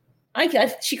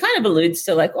 She kind of alludes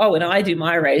to like, when I do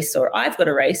my race or I've got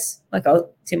a race, like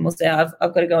Tim will say, I've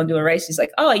got to go and do a race. She's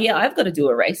like, oh yeah, I've got to do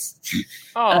a race.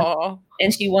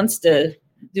 And she wants to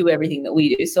do everything that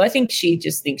we do. So I think she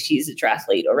just thinks she's a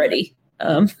triathlete already.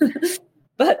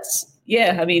 But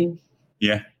yeah, I mean,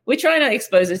 yeah, we're trying to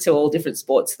expose her to all different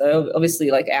sports though.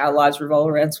 Obviously like our lives revolve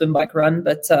around swim, bike, run,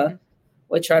 but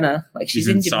we're trying to she's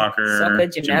in soccer,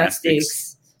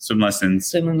 gymnastics. Swimming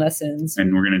lessons.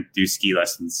 And we're going to do ski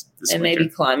lessons this and winter. Maybe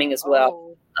climbing as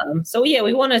well. So yeah,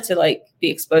 we wanted to like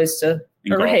be exposed to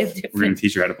an array of different. We're going to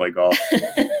teach her how to play golf.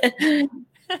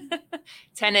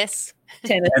 Tennis,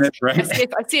 right?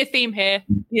 I see a theme here.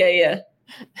 Yeah.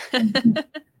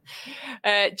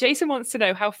 Jason wants to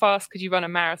know, how fast could you run a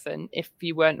marathon if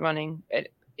you weren't running, a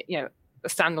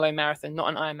standalone marathon, not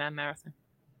an Ironman marathon?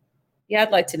 Yeah,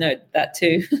 I'd like to know that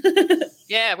too.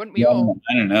 Yeah, wouldn't we all?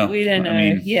 I don't know. We don't know.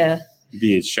 I mean, it'd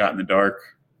be a shot in the dark.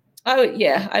 Oh,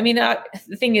 yeah. I mean,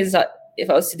 the thing is that if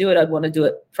I was to do it, I'd want to do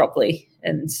it properly.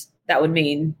 And that would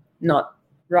mean not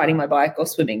riding my bike or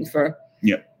swimming for,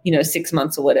 6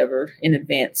 months or whatever in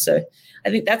advance. So I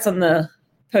think that's on the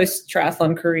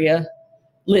post-triathlon career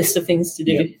list of things to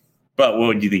do. Yep. But what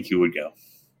would you think you would go?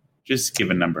 Just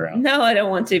give a number out. No, I don't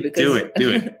want to because... Do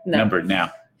it. No. Number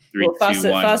now. 3, 2,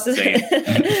 1. Faster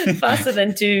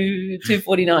than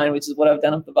 2:49, which is what I've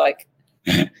done off the bike.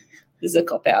 This is a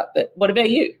cop out. But what about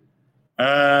you?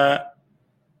 I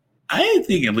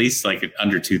think at least like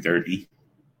under 2:30.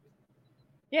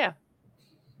 Yeah.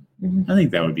 I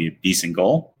think that would be a decent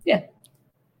goal. Yeah.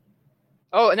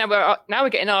 Oh, and now we're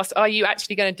getting asked, are you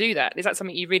actually going to do that? Is that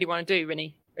something you really want to do,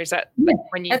 Rinny? Or is that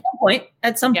when you...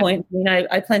 At some point,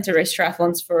 I plan to race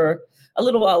triathlons for a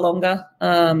little while longer.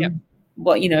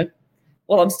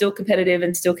 While I'm still competitive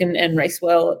and still can and race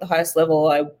well at the highest level,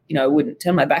 I wouldn't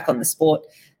turn my back on the sport,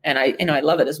 and I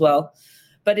love it as well.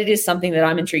 But it is something that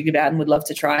I'm intrigued about and would love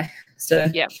to try. So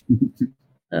yeah.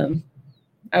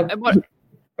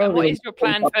 What is your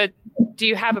plan for? Do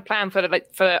you have a plan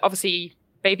for obviously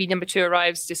baby number 2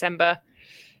 arrives December?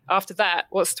 After that,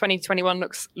 what's 2021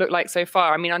 look like so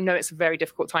far? I mean, I know it's a very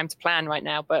difficult time to plan right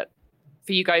now, but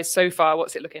for you guys so far?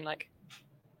 What's it looking like?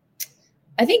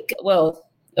 I think, well,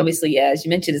 obviously, yeah, as you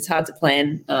mentioned, it's hard to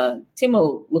plan. Tim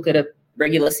will look at a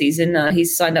regular season.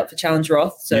 He's signed up for Challenge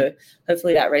Roth, so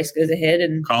hopefully that race goes ahead.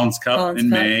 And Collins Cup in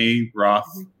May, Roth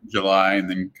July, and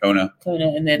then Kona,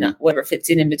 and then whatever fits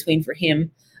in between for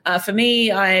him. For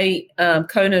me,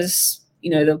 Kona's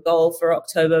the goal for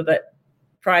October, but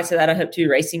prior to that, I hope to be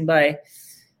racing by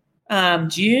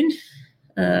June,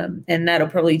 and that'll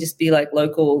probably just be like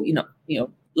local,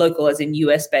 local as in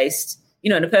US based.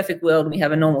 In a perfect world, we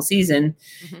have a normal season.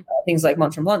 Things like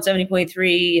Mont Tremblant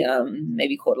 70.3,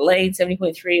 maybe Coeur d'Alene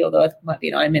 70.3, although it might be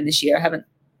an Ironman this year. I haven't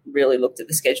really looked at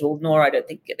the schedule, nor I don't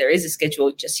think there is a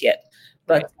schedule just yet.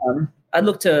 But I'd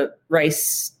look to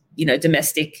race,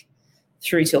 domestic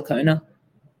through till Kona.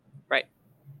 Right.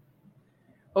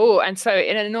 Oh, and so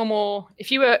in a normal,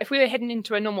 if we were heading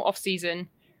into a normal off season,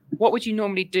 what would you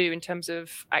normally do in terms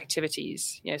of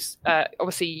activities?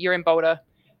 Obviously you're in Boulder.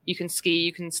 You can ski,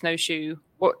 you can snowshoe.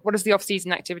 What does the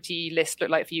off-season activity list look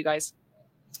like for you guys?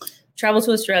 Travel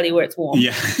to Australia where it's warm.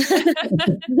 Yeah.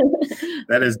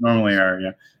 That is normally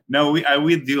No,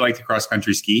 we do like to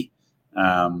cross-country ski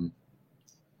and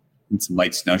some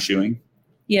light snowshoeing.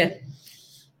 Yeah.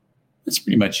 That's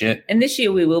pretty much it. And this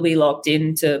year we will be locked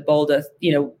into Boulder,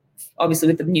 obviously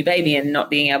with the new baby and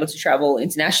not being able to travel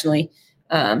internationally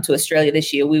to Australia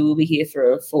this year. We will be here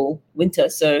for a full winter.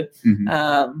 So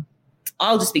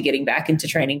I'll just be getting back into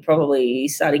training probably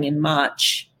starting in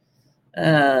March,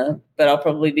 but I'll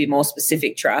probably be more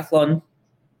specific triathlon,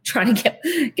 trying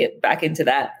to get back into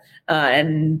that.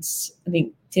 And I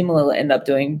think Tim will end up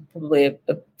doing probably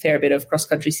a fair bit of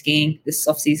cross-country skiing this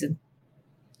off-season.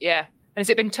 Yeah. And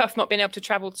has it been tough not being able to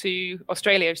travel to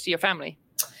Australia to see your family?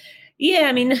 Yeah,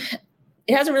 I mean,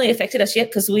 it hasn't really affected us yet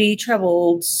because we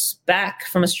traveled back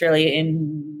from Australia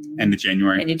in end of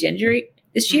January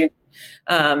this year.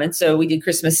 And so we did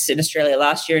Christmas in Australia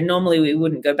last year. Normally we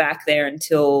wouldn't go back there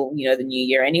until, the new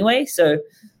year anyway. So,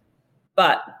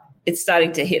 but it's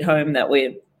starting to hit home that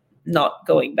we're not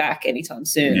going back anytime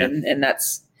soon. Yeah.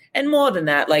 And more than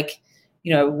that,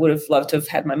 would have loved to have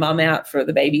had my mum out for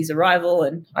the baby's arrival.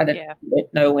 And I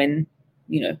don't know when,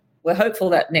 we're hopeful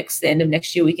that the end of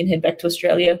next year we can head back to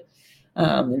Australia.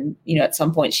 And, at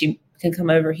some point she can come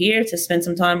over here to spend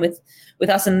some time with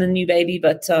us and the new baby.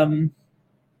 But,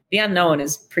 the unknown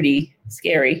is pretty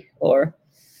scary or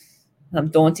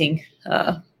daunting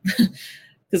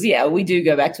because, we do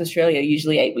go back to Australia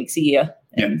usually 8 weeks a year,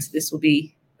 and this will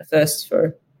be the first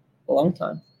for a long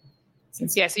time. So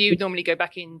you would normally go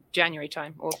back in January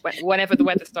time or whenever the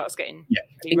weather starts getting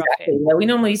pretty rough here. Yeah, we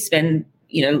normally spend,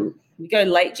 we go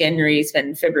late January,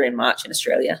 spend February and March in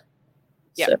Australia.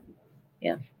 Yeah. So,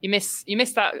 yeah. You miss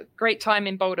that great time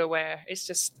in Boulder where it's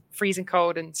just freezing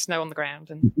cold and snow on the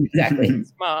ground and exactly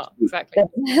smart. Exactly.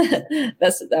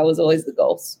 That was always the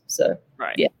goal. So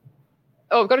right. Yeah.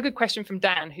 Oh, I've got a good question from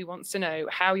Dan who wants to know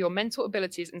how your mental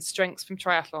abilities and strengths from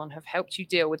triathlon have helped you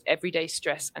deal with everyday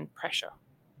stress and pressure.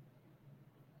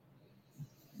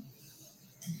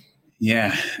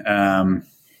 Yeah.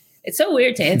 It's so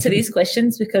weird to answer these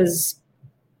questions because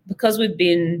we've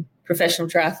been professional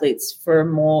triathletes for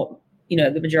more,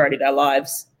 the majority of our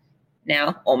lives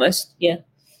now, almost. Yeah.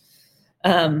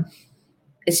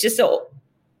 It's just all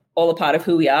a part of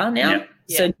who we are now.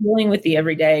 Yeah. So dealing with the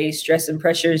everyday stress and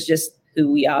pressure is just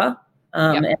who we are.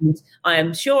 And I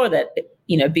am sure that,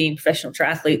 being professional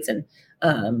triathletes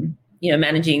and,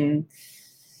 managing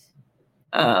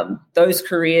those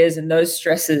careers and those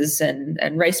stresses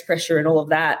and race pressure and all of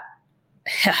that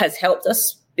has helped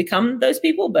us become those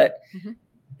people. But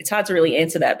it's hard to really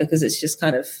answer that because it's just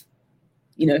kind of,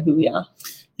 who we are.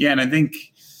 Yeah. And I think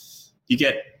you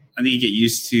get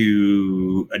used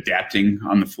to adapting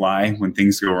on the fly when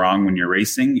things go wrong when you're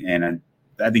racing. And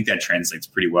I think that translates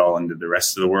pretty well into the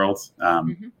rest of the world.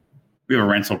 We have a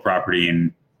rental property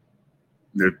and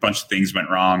a bunch of things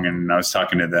went wrong. And I was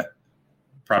talking to the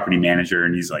property manager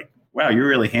and he's like, wow, you're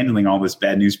really handling all this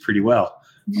bad news pretty well.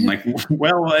 I'm like,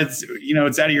 well, it's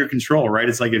out of your control, right?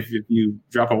 It's like if you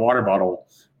drop a water bottle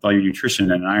with all your nutrition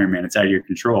in an Ironman, it's out of your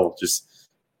control. Just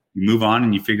you move on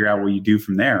and you figure out what you do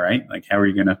from there, right? Like, how are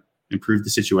you going to improve the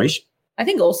situation? I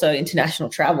think also international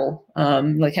travel.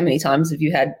 Like, how many times have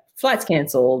you had flights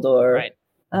canceled or,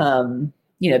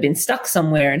 been stuck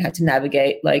somewhere and had to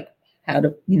navigate, like, how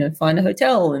to, find a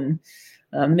hotel in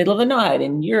the middle of the night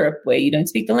in Europe where you don't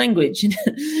speak the language.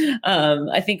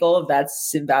 I think all of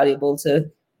that's invaluable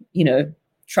to,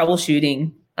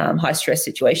 troubleshooting high stress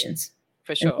situations.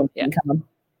 For sure. Yeah.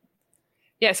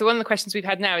 Yeah. So one of the questions we've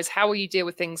had now is how will you deal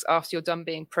with things after you're done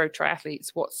being pro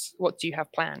triathletes? What do you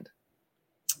have planned?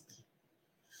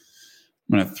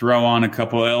 going to throw on a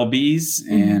couple LBs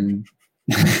and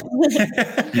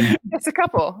just a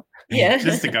couple. Yeah,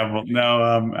 just a couple.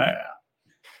 No, I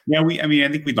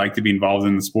think we'd like to be involved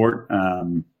in the sport.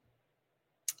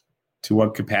 To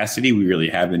what capacity, we really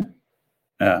haven't.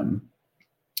 We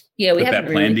put haven't that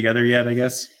plan together yet, I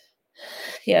guess.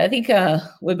 Yeah, I think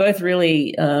we're both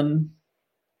really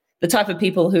the type of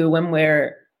people who, when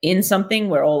we're in something,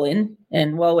 we're all in,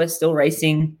 and while we're still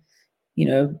racing,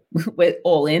 we're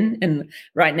all in. And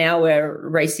right now, we're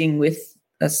racing with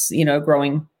a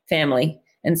growing family,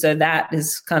 and so that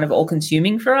is kind of all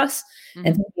consuming for us. Mm-hmm.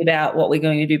 And thinking about what we're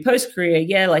going to do post career,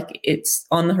 it's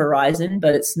on the horizon,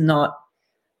 but it's not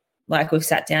like we've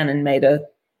sat down and made a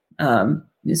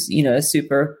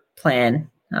super plan.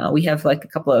 We have like a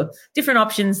couple of different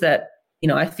options that,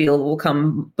 I feel will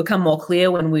become more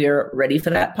clear when we're ready for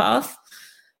that path,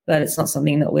 but it's not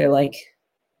something that we're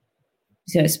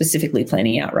specifically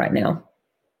planning out right now.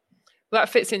 Well, that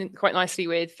fits in quite nicely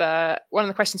with one of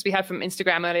the questions we had from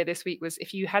Instagram earlier this week was,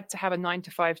 if you had to have a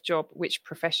 9-to-5 job, which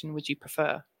profession would you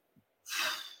prefer?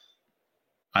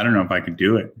 I don't know if I could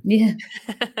do it. Yeah.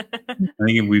 I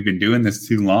think if we've been doing this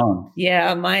too long.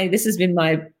 Yeah, this has been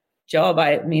my job.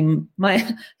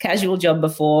 My casual job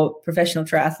before professional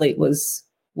triathlete was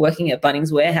working at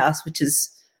Bunnings Warehouse, which is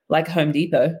like Home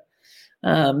Depot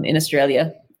in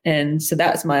Australia. And so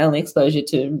that's my only exposure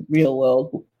to real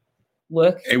world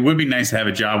work. It would be nice to have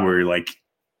a job where you're like,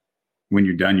 when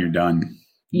you're done, you're done.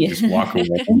 You just walk away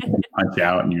and punch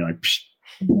out and you're like, psh.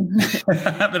 I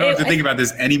don't have to think about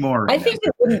this anymore. I think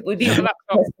it would be much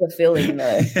less fulfilling,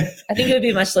 though. I think it would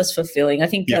be much less fulfilling. I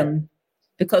think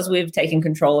because we've taken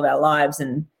control of our lives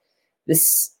and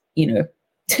this,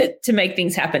 to make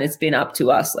things happen, it's been up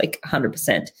to us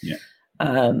 100%. Yeah.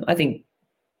 I think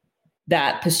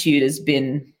that pursuit has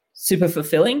been super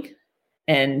fulfilling,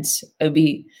 and it would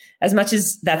be, as much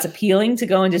as that's appealing to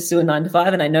go and just do a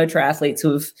 9-to-5. And I know triathletes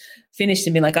who have finished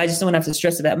and been like, I just don't have to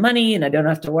stress about money, and I don't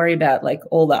have to worry about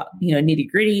all that, nitty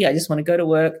gritty. I just want to go to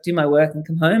work, do my work, and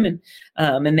come home.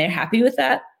 And they're happy with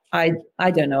that. I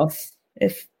don't know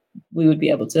if we would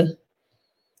be able to.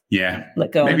 Yeah.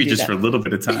 Let go. Maybe just for a little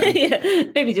bit of time. Yeah.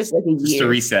 Maybe just like a year. Just to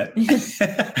reset.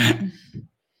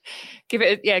 Give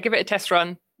it a test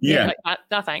run. Yeah.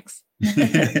 No, thanks.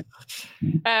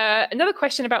 Another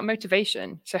question about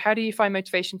motivation. So how do you find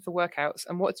motivation for workouts,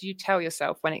 and what do you tell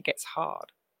yourself when it gets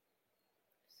hard?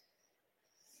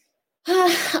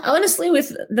 Honestly,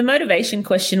 with the motivation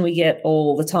question, we get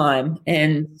all the time,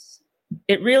 and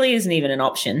it really isn't even an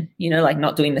option, like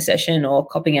not doing the session or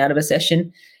copping out of a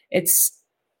session. I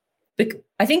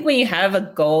think when you have a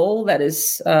goal that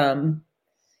is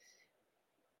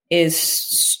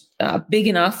big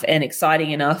enough and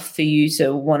exciting enough for you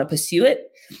to want to pursue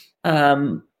it,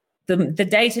 the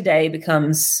day-to-day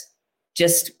becomes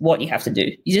just what you have to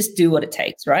do. You just do what it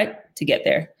takes, right, to get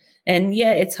there. And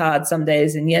yeah, it's hard some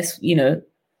days. And yes,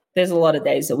 there's a lot of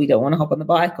days that we don't want to hop on the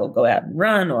bike or go out and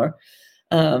run or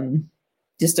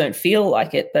just don't feel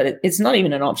like it, but it's not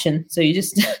even an option. So you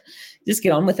just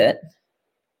get on with it.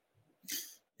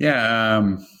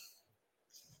 Yeah.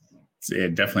 It's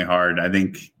definitely hard. I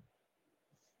think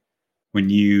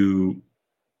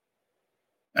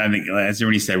as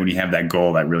everybody said, when you have that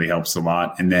goal, that really helps a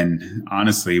lot. And then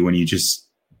honestly, when you just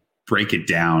break it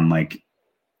down,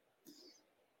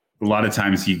 a lot of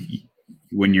times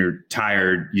when you're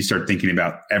tired, you start thinking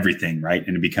about everything, right?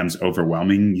 And it becomes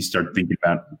overwhelming. You start thinking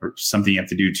about something you have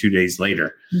to do 2 days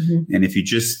later. Mm-hmm. And if you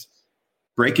just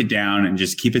break it down and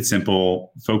just keep it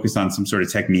simple, focus on some sort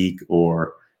of technique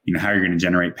or, how you're going to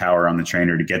generate power on the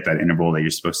trainer to get that interval that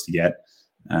you're supposed to get.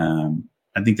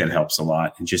 I think that helps a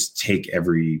lot. And just take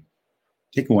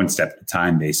one step at a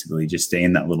time, basically. Just stay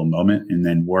in that little moment and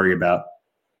then worry about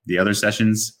the other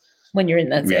sessions when you're in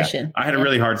that session. I had a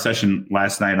really hard session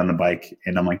last night on the bike,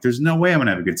 and I'm like, there's no way I'm going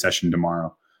to have a good session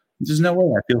tomorrow. There's no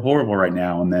way. I feel horrible right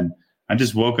now. And then I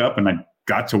just woke up and I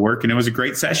got to work, and it was a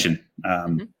great session.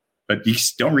 But you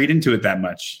just don't read into it that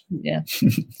much. Yeah.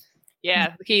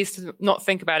 Yeah. The key is to not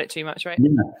think about it too much, right?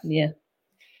 Yeah.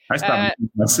 I stop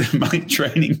my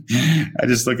training. I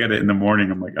just look at it in the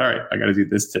morning. I'm like, all right, I got to do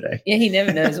this today. Yeah, he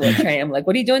never knows what training. I'm like,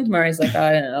 what are you doing tomorrow? He's like,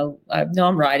 I don't know. I know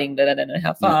I'm riding, but I don't know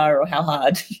how far or how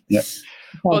hard. Yeah.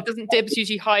 Well, doesn't Dibs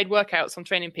usually hide workouts on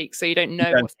Training Peaks, so you don't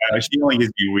know? She only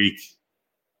gives me a week.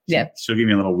 She'll give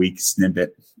me a little week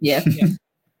snippet. Yeah.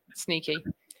 Sneaky.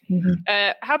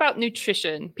 Mm-hmm. How about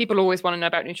nutrition? People always want to know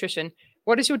about nutrition.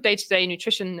 What does your day-to-day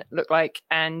nutrition look like?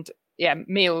 And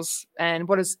meals, and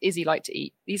what does Izzy like to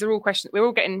eat? These are all questions. We're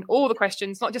all getting all the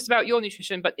questions, not just about your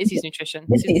nutrition, but Izzy's nutrition.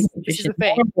 This is the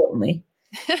thing. More importantly.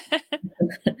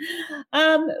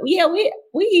 Yeah,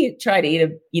 we try to eat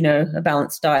a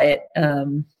balanced diet.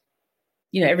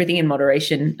 Everything in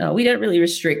moderation. We don't really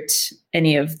restrict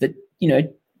any of the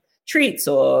treats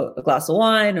or a glass of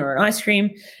wine or an ice cream.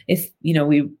 If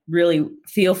we really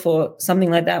feel for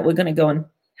something like that, we're going to go and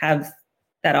have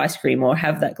that ice cream or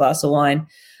have that glass of wine,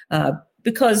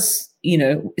 because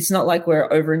it's not like we're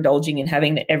overindulging in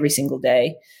having it every single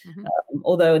day. Mm-hmm.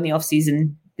 Although in the off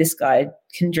season, this guy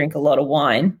can drink a lot of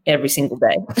wine every single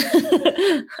day.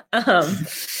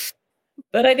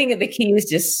 But I think the key is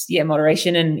just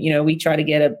moderation, and we try to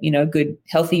get a good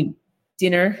healthy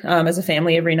dinner as a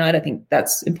family every night. I think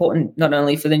that's important, not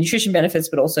only for the nutrition benefits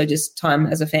but also just time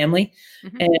as a family.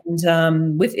 Mm-hmm.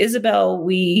 And with Isabel,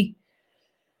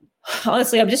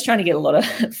 honestly, I'm just trying to get a lot of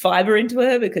fiber into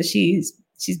her because she's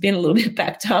been a little bit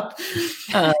backed up.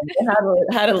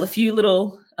 Had a few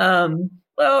little,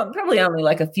 probably only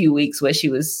like a few weeks where she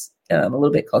was a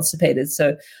little bit constipated.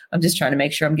 So I'm just trying to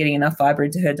make sure I'm getting enough fiber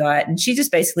into her diet. And she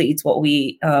just basically eats what we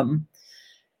eat.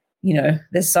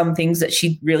 There's some things that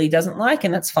she really doesn't like,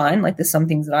 and that's fine. Like there's some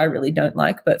things that I really don't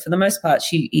like, but for the most part,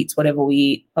 she eats whatever we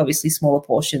eat, obviously smaller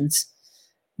portions.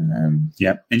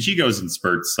 Yeah. And she goes in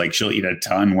spurts. Like she'll eat a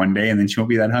ton one day and then she won't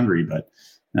be that hungry. But,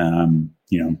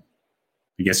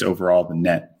 I guess overall the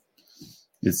net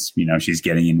is, she's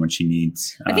getting in what she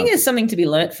needs. I think there's something to be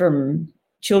learnt from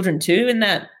children too, in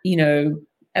that,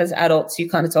 as adults, you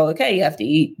kind of told, okay, you have to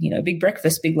eat, big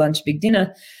breakfast, big lunch, big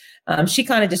dinner. She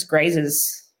kind of just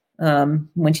grazes.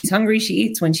 When she's hungry, she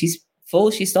eats. When she's full,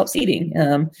 she stops eating.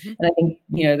 And I think,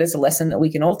 there's a lesson that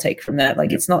we can all take from that.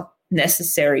 Like, it's not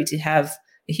necessary to have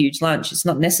a huge lunch. It's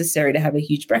not necessary to have a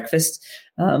huge breakfast.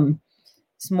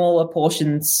 Smaller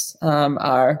portions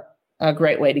are a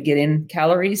great way to get in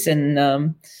calories and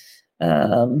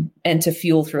to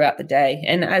fuel throughout the day.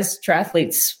 And as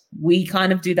triathletes, we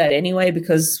kind of do that anyway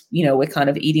because, we're kind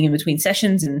of eating in between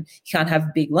sessions, and you can't have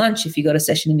a big lunch if you got a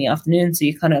session in the afternoon. So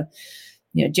you kind of,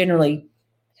 generally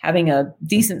having a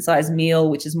decent sized meal,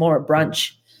 which is more a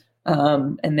brunch,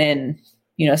 and then,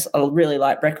 a really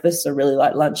light breakfast, a really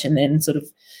light lunch, and then sort of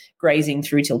grazing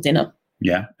through till dinner.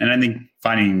 Yeah. And I think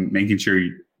making sure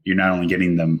you're not only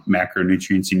getting the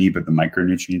macronutrients you need, but the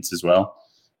micronutrients as well,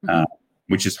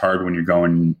 which is hard when you're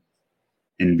going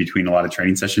in between a lot of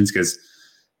training sessions, because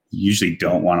you usually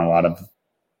don't want a lot of,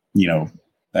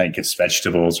 I guess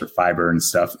vegetables or fiber and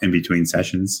stuff in between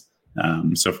sessions.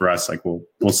 So for us, like we'll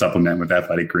supplement with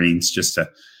Athletic Greens just to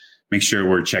make sure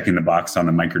we're checking the box on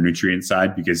the micronutrient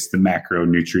side, because the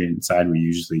macronutrient side we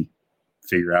usually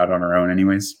figure out on our own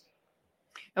anyways.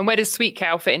 And where does Sweet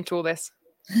Cow fit into all this?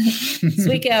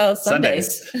 Sweet Cow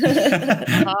Sundays.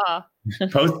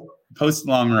 Post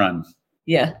long run.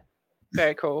 Yeah.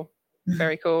 Very cool.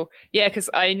 Very cool. Yeah, because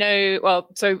I know,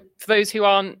 so for those who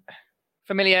aren't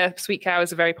familiar, Sweet Cow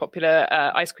is a very popular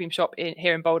ice cream shop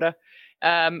here in Boulder.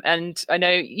 And I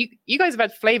know you guys have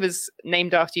had flavors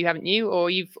named after you, haven't you? Or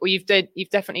you've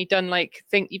definitely done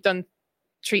you've done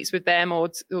treats with them or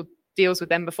deals with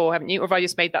them before, haven't you? Or have I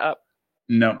just made that up?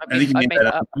 No, I think you made that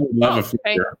up. I would love a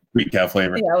Sweet Cow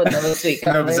flavor. Yeah, I would love a Sweet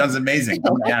Cow. It sounds amazing.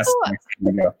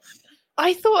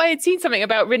 I thought I had seen something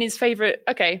about Rinny's favorite.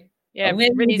 Okay, yeah,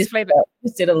 Rinny's flavor.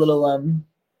 Just did a little.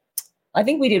 I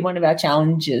think we did one of our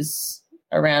challenges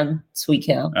around Sweet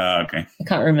Cow. Oh, okay. I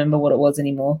can't remember what it was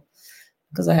anymore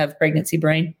because I have pregnancy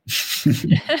brain. It's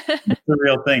a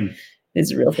real thing.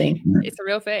 It's a real thing. It's a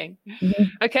real thing. Mm-hmm.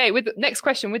 Okay, next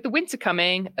question. With the winter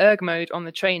coming, erg mode on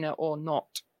the trainer or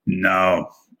not? No.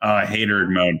 I hate erg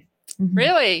mode.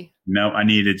 Really? No, I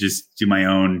need to just do my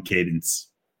own cadence.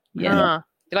 Yeah.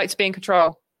 You like to be in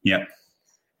control? Yep.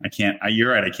 I can't.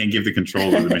 You're right. I can't give the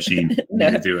control to the machine. No. I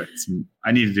need to do it.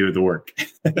 I need to do the work.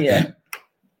 Yeah.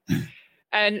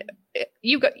 And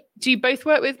do you both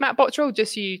work with Matt Bottrell or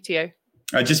just you, Tio?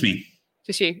 Just me.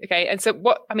 Just you. Okay. And so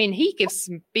he gives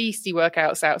some beastie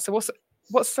workouts out. So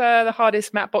what's the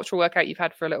hardest Matt Bottrell workout you've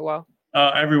had for a little while?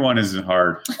 Everyone is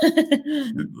hard.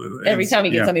 Every time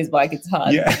he gets on his bike, it's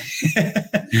hard. Yeah.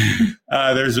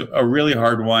 There's a really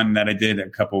hard one that I did a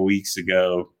couple of weeks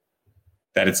ago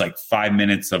that it's like 5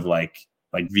 minutes of like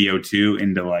VO2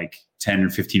 into like 10 or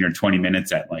 15 or 20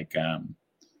 minutes at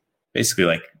basically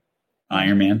like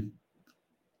Ironman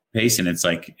pace. And it's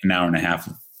like an hour and a half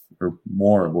or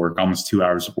more of work, almost 2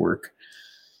 hours of work.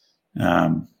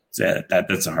 So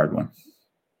that's a hard one.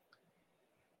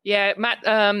 Yeah, Matt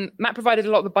provided a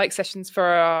lot of the bike sessions for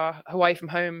our Hawaii from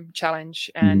Home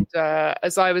challenge, and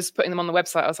as I was putting them on the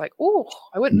website, I was like, "Oh,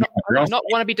 I would not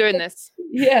want to be doing this."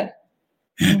 Yeah,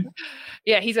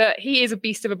 yeah, he is a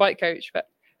beast of a bike coach. But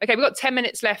Okay, we've got 10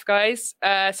 minutes left, guys.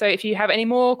 So if you have any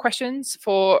more questions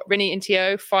for Rinny and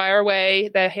Tio, fire away.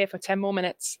 They're here for 10 more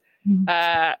minutes.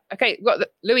 Okay,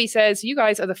 Louis says, you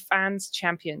guys are the fans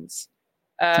champions.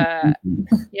 Yeah,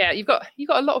 you've got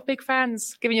a lot of big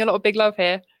fans giving you a lot of big love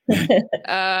here.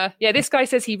 Yeah, this guy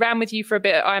says he ran with you for a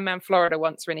bit at Ironman Florida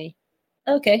once, Rinny.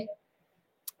 Okay.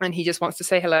 And he just wants to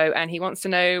say hello, and he wants to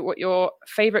know what your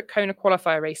favorite Kona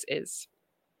qualifier race is.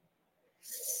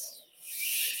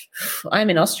 I'm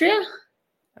in Austria.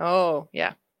 Oh,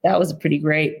 yeah. That was a pretty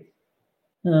great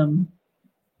event.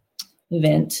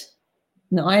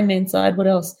 The Ironman side, what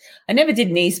else? I never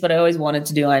did Nice, but I always wanted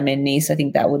to do Ironman Nice. I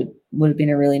think that would have been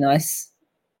a really nice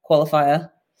qualifier.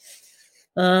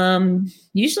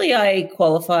 Usually I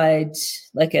qualified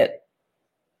like at,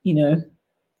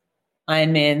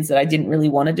 Ironmans that I didn't really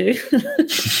want to do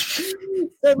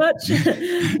so much.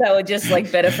 That were just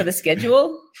like better for the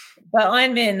schedule. But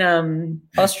Ironman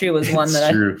Austria was one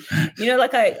that true.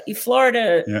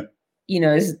 Florida,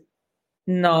 is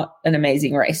not an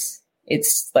amazing race.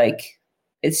 It's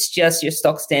just your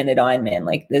stock standard Ironman.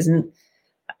 Like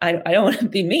I don't want to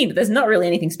be mean, but there's not really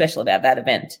anything special about that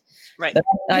event. Right.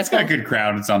 It's got a good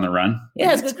crowd. It's on the run.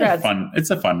 Yeah, it's a good crowd. Fun. It's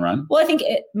a fun run. Well, I think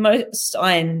most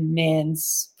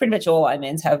Ironmans, pretty much all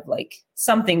Ironmans have like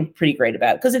something pretty great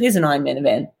about it because it is an Ironman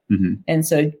event. Mm-hmm. And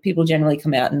so people generally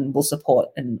come out and will support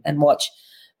and watch.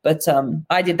 But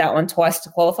I did that one twice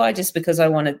to qualify just because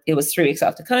it was 3 weeks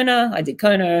after Kona. I did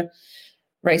Kona,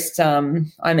 raced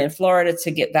Ironman Florida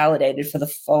to get validated for the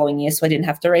following year. So I didn't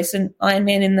have to race an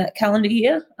Ironman in that calendar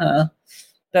year.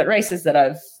 But races that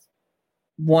I've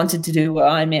wanted to do were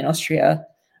Ironman Austria,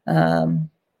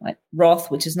 like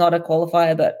Roth, which is not a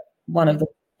qualifier, but one of the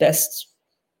best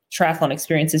triathlon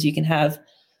experiences you can have.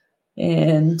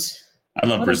 And I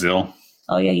love Brazil.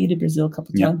 Oh yeah, you did Brazil a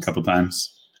couple times. A couple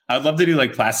times. I'd love to do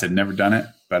like Placid. Never done it,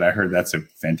 but I heard that's a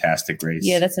fantastic race.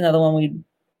 Yeah, that's another one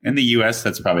in the U.S.,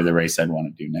 that's probably the race I'd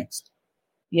want to do next.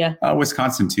 Yeah.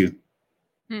 Wisconsin too.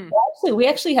 Well,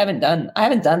 I haven't done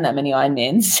that many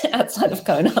Ironmans outside of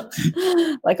Kona.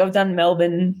 Like I've done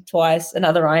Melbourne twice,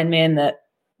 another Ironman that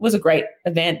was a great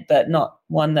event, but not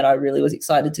one that I really was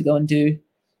excited to go and do.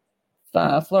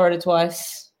 Florida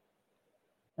twice.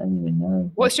 I don't even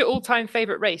know. What's your all-time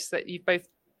favorite race that you've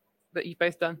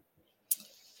both done?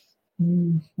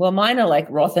 Well, mine are like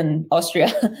Roth and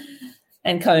Austria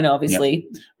and Kona, obviously.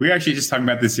 Yep. We were actually just talking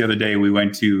about this the other day. We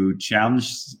went to Challenge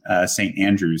St.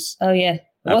 Andrews. Oh yeah.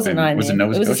 It wasn't Ironman. Was it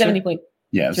Nova Scotia? It was a 70.3.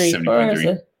 Yeah, it was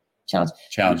 70.3.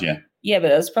 Challenge, yeah. Yeah, but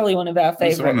it was probably one of our favorite. It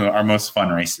was one of our most fun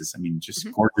races. I mean, just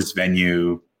gorgeous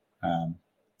venue,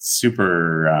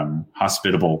 super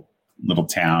hospitable little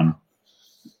town.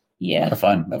 Yeah. A lot of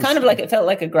fun. It felt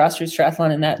like a grassroots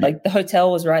triathlon in that, like the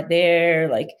hotel was right there.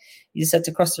 Like you just had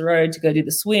to cross the road to go do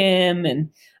the swim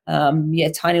and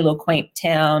tiny little quaint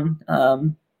town.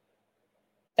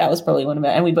 That was probably one of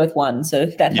our, and we both won, so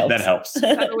that helps. That helps.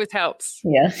 That always helps.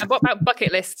 Yeah. And what about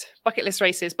bucket list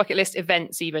races, bucket list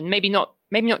events even? Maybe not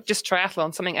just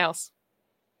triathlon, something else.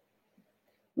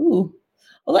 Ooh.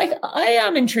 Well, like I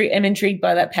am intrigued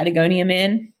by that Patagonia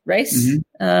Man race.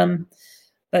 Mm-hmm.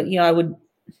 But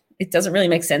it doesn't really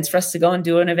make sense for us to go and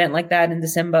do an event like that in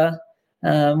December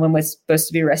when we're supposed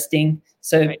to be resting.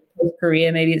 So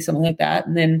Korea, maybe it's something like that.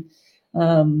 And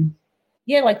then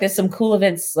like there's some cool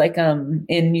events like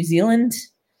in New Zealand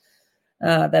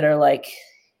that are like,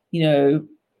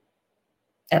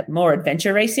 at more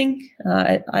adventure racing.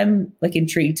 I'm like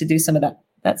intrigued to do some of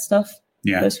that stuff.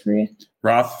 Yeah. Post-Korea.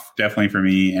 Roth, definitely for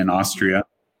me, in Austria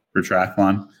for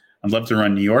triathlon. I'd love to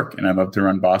run New York and I'd love to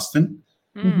run Boston.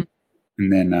 Mm.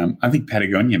 And then I think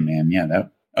Patagonia, man. Yeah.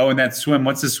 And that swim,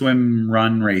 what's the swim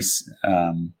run race?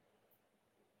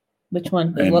 Which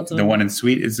one? The one in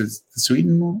Sweden. Is it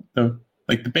Sweden? The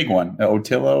big one, the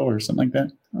Otillo or something like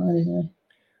that? I don't know.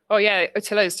 Oh yeah,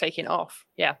 Otillo's taking off.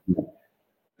 Yeah.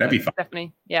 That'd be fun.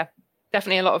 Definitely. Yeah.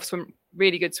 Definitely a lot of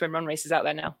really good swim run races out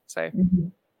there now. So,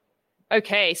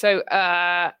 Okay. So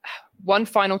one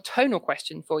final tonal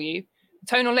question for you.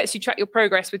 Tonal lets you track your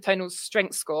progress with Tonal's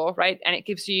strength score, right? And it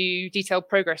gives you detailed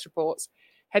progress reports.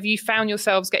 Have you found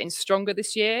yourselves getting stronger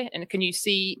this year? And can you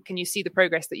see the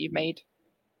progress that you've made?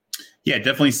 Yeah,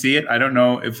 definitely see it. I don't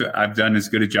know if I've done as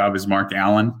good a job as Mark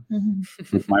Allen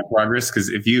with my progress, because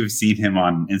if you've seen him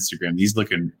on Instagram, he's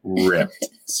looking ripped.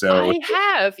 So I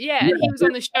have, yeah. And he was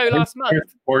on the show last month.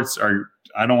 Reports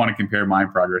I don't want to compare my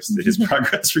progress to his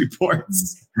progress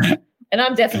reports. And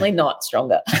I'm definitely not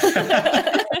stronger.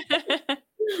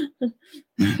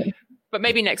 But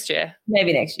maybe next year.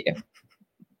 Maybe next year.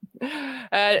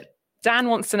 Dan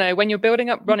wants to know, when you're building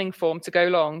up running form to go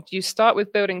long, do you start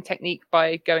with building technique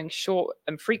by going short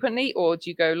and frequently, or do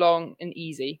you go long and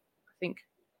easy?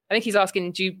 I think he's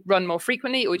asking, do you run more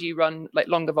frequently or do you run like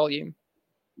longer volume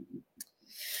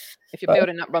if you're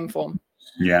building up run form?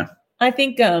 Yeah. I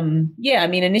think,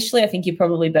 initially I think you're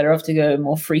probably better off to go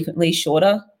more frequently,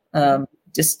 shorter,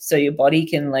 just so your body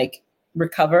can like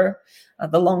recover.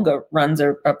 The longer runs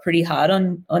are pretty hard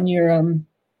on your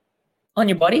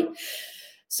body.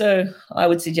 So I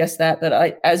would suggest that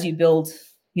as you build,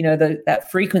 that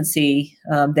frequency,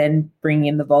 then bring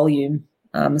in the volume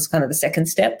is kind of the second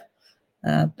step.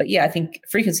 But yeah, I think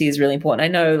frequency is really important. I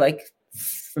know, like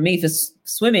for me, for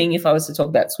swimming, if I was to talk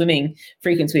about swimming,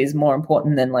 frequency is more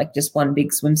important than like just one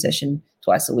big swim session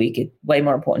twice a week. It's way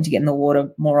more important to get in the water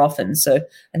more often. So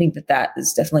I think that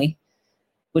is definitely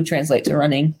would translate to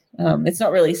running. It's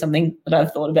not really something that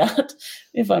I've thought about,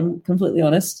 if I'm completely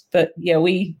honest. But yeah,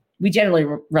 we generally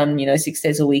run, 6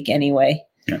 days a week anyway.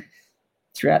 Yeah.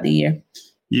 Throughout the year.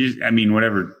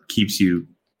 Whatever keeps you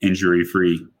injury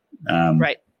free.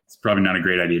 Right. It's probably not a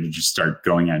great idea to just start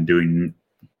going out and doing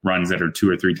runs that are 2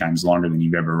 or 3 times longer than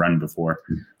you've ever run before.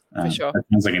 For sure. That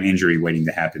sounds like an injury waiting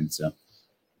to happen. So,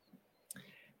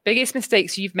 biggest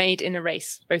mistakes you've made in a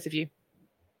race, both of you?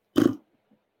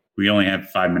 We only have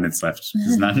 5 minutes left.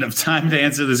 There's not enough time to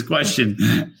answer this question.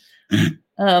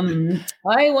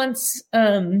 I once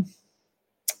in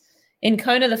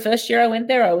Kona, the first year I went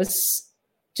there, I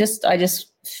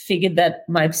just figured that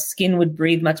my skin would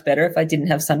breathe much better if I didn't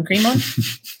have sun cream on.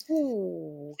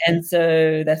 And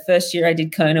so that first year I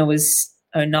did Kona was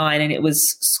 2009, and it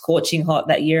was scorching hot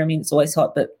that year. I mean, it's always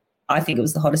hot, but I think it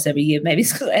was the hottest every year. Maybe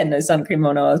it's because I had no sun cream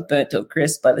on. I was burnt to a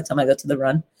crisp by the time I got to the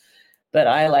run. But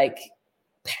I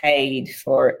paid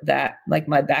for that. Like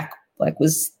my back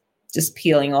was just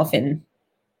peeling off in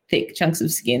thick chunks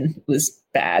of skin. It was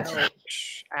bad.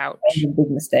 Ouch. That was a big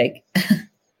mistake. Come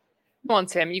on,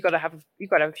 Tim. You got to have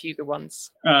a few good ones.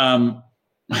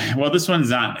 Well, this one's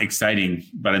not exciting,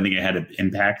 but I think it had an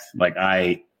impact. Like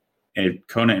at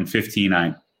Kona in 2015, I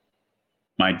had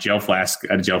a gel flask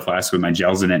with my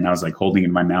gels in it, and I was holding it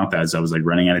in my mouth as I was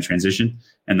running out of transition,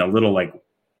 and the little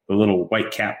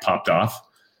white cap popped off,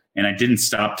 and I didn't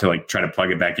stop to try to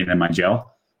plug it back into my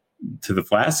gel to the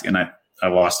flask, and I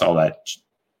lost all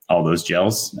those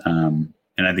gels, and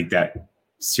I think that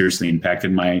seriously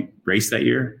impacted my race that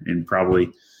year, and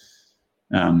probably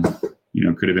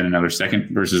could have been another second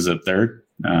versus a third.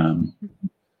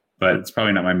 But it's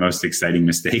probably not my most exciting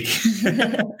mistake.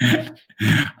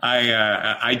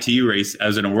 ITU race. I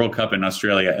was in a World Cup in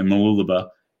Australia in Mooloolaba,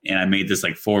 and I made this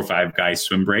 4 or 5 guy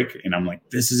swim break, and I'm like,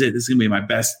 this is it. This is gonna be my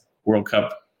best World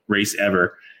Cup race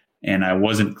ever. And I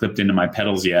wasn't clipped into my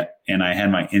pedals yet, and I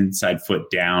had my inside foot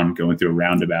down going through a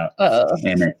roundabout,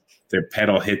 and the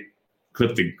pedal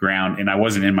clipped the ground, and I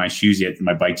wasn't in my shoes yet, and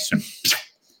my bike just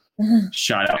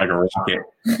shot out like a rocket.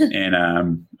 And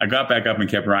I got back up and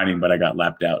kept riding, but I got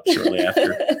lapped out shortly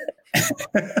after.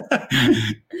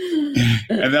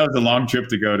 And that was a long trip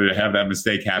to go to have that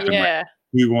mistake happen. Yeah.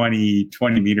 20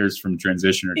 meters from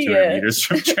transition or 200 meters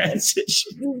from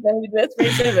transition. That's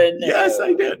race 7. No. Yes,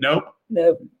 I did. Nope.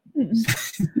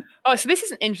 Oh, so this is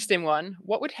an interesting one.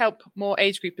 What would help more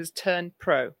age groupers turn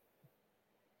pro?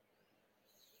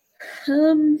 I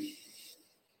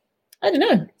don't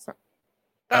know.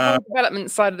 That whole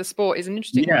development side of the sport is an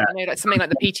interesting one. I know something like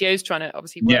the PTO is trying to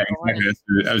obviously work on.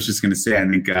 Exactly. I was just going to say, I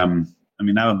think, I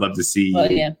would love to see.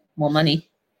 More money.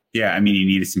 Yeah, you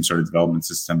needed some sort of development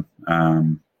system.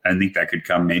 I think that could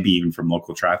come maybe even from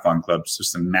local triathlon clubs.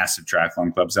 There's some massive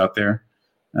triathlon clubs out there.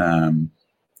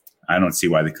 I don't see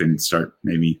why they couldn't start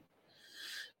maybe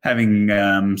having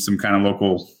some kind of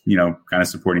local, kind of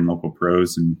supporting local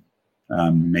pros and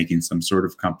making some sort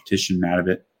of competition out of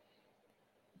it.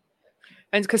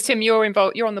 And because Tim, you're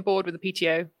involved, you're on the board with the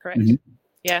PTO, correct? Mm-hmm.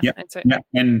 Yeah. Yeah. And so,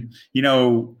 and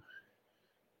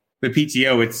the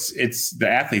PTO, it's the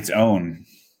athletes own,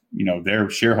 they're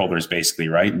shareholders basically,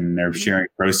 right? And they're sharing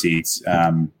proceeds.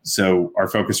 So our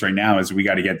focus right now is we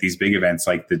got to get these big events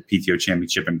like the PTO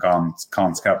Championship and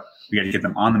Collins Cup. We got to get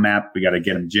them on the map. We got to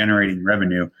get them generating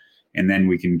revenue, and then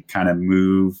we can kind of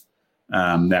move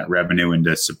that revenue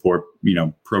into support,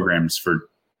 programs for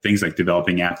things like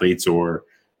developing athletes or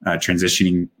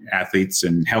transitioning athletes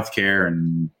and healthcare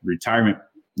and retirement,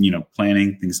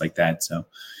 planning, things like that. So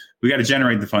we got to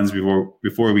generate the funds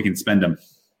before we can spend them.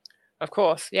 Of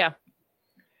course. Yeah.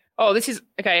 Oh, this is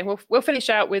okay. We'll finish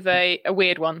out with a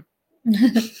weird one.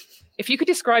 If you could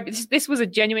describe this was a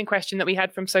genuine question that we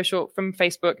had from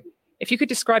Facebook. If you could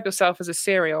describe yourself as a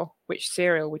cereal, which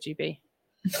cereal would you be?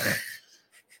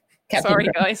 Sorry,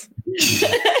 guys.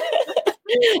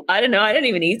 I don't know. I don't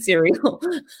even eat cereal.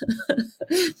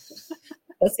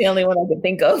 That's the only one I could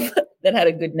think of that had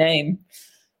a good name.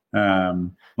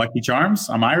 Lucky Charms.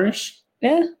 I'm Irish.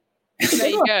 Yeah. There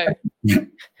you go.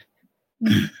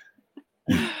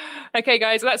 Okay,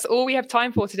 guys, that's all we have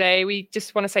time for today. We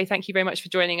just want to say thank you very much for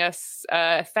joining us.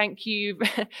 Thank you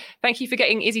for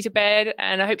getting Izzy to bed,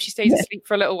 and I hope she stays asleep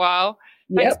for a little while.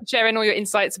 Thanks for sharing all your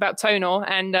insights about Tonal,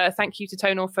 and thank you to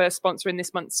Tonal for sponsoring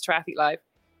this month's Triathlete Live.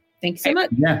 Thanks so much.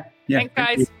 Yeah. Thanks,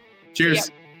 guys.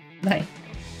 Cheers. Bye.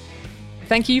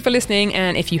 Thank you for listening,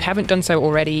 and if you haven't done so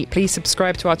already, please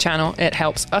subscribe to our channel. It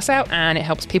helps us out, and it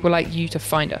helps people like you to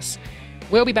find us.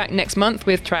 We'll be back next month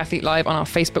with Triathlete Live on our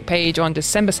Facebook page on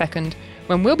December 2nd,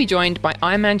 when we'll be joined by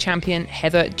Ironman champion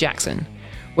Heather Jackson.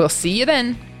 We'll see you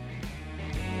then.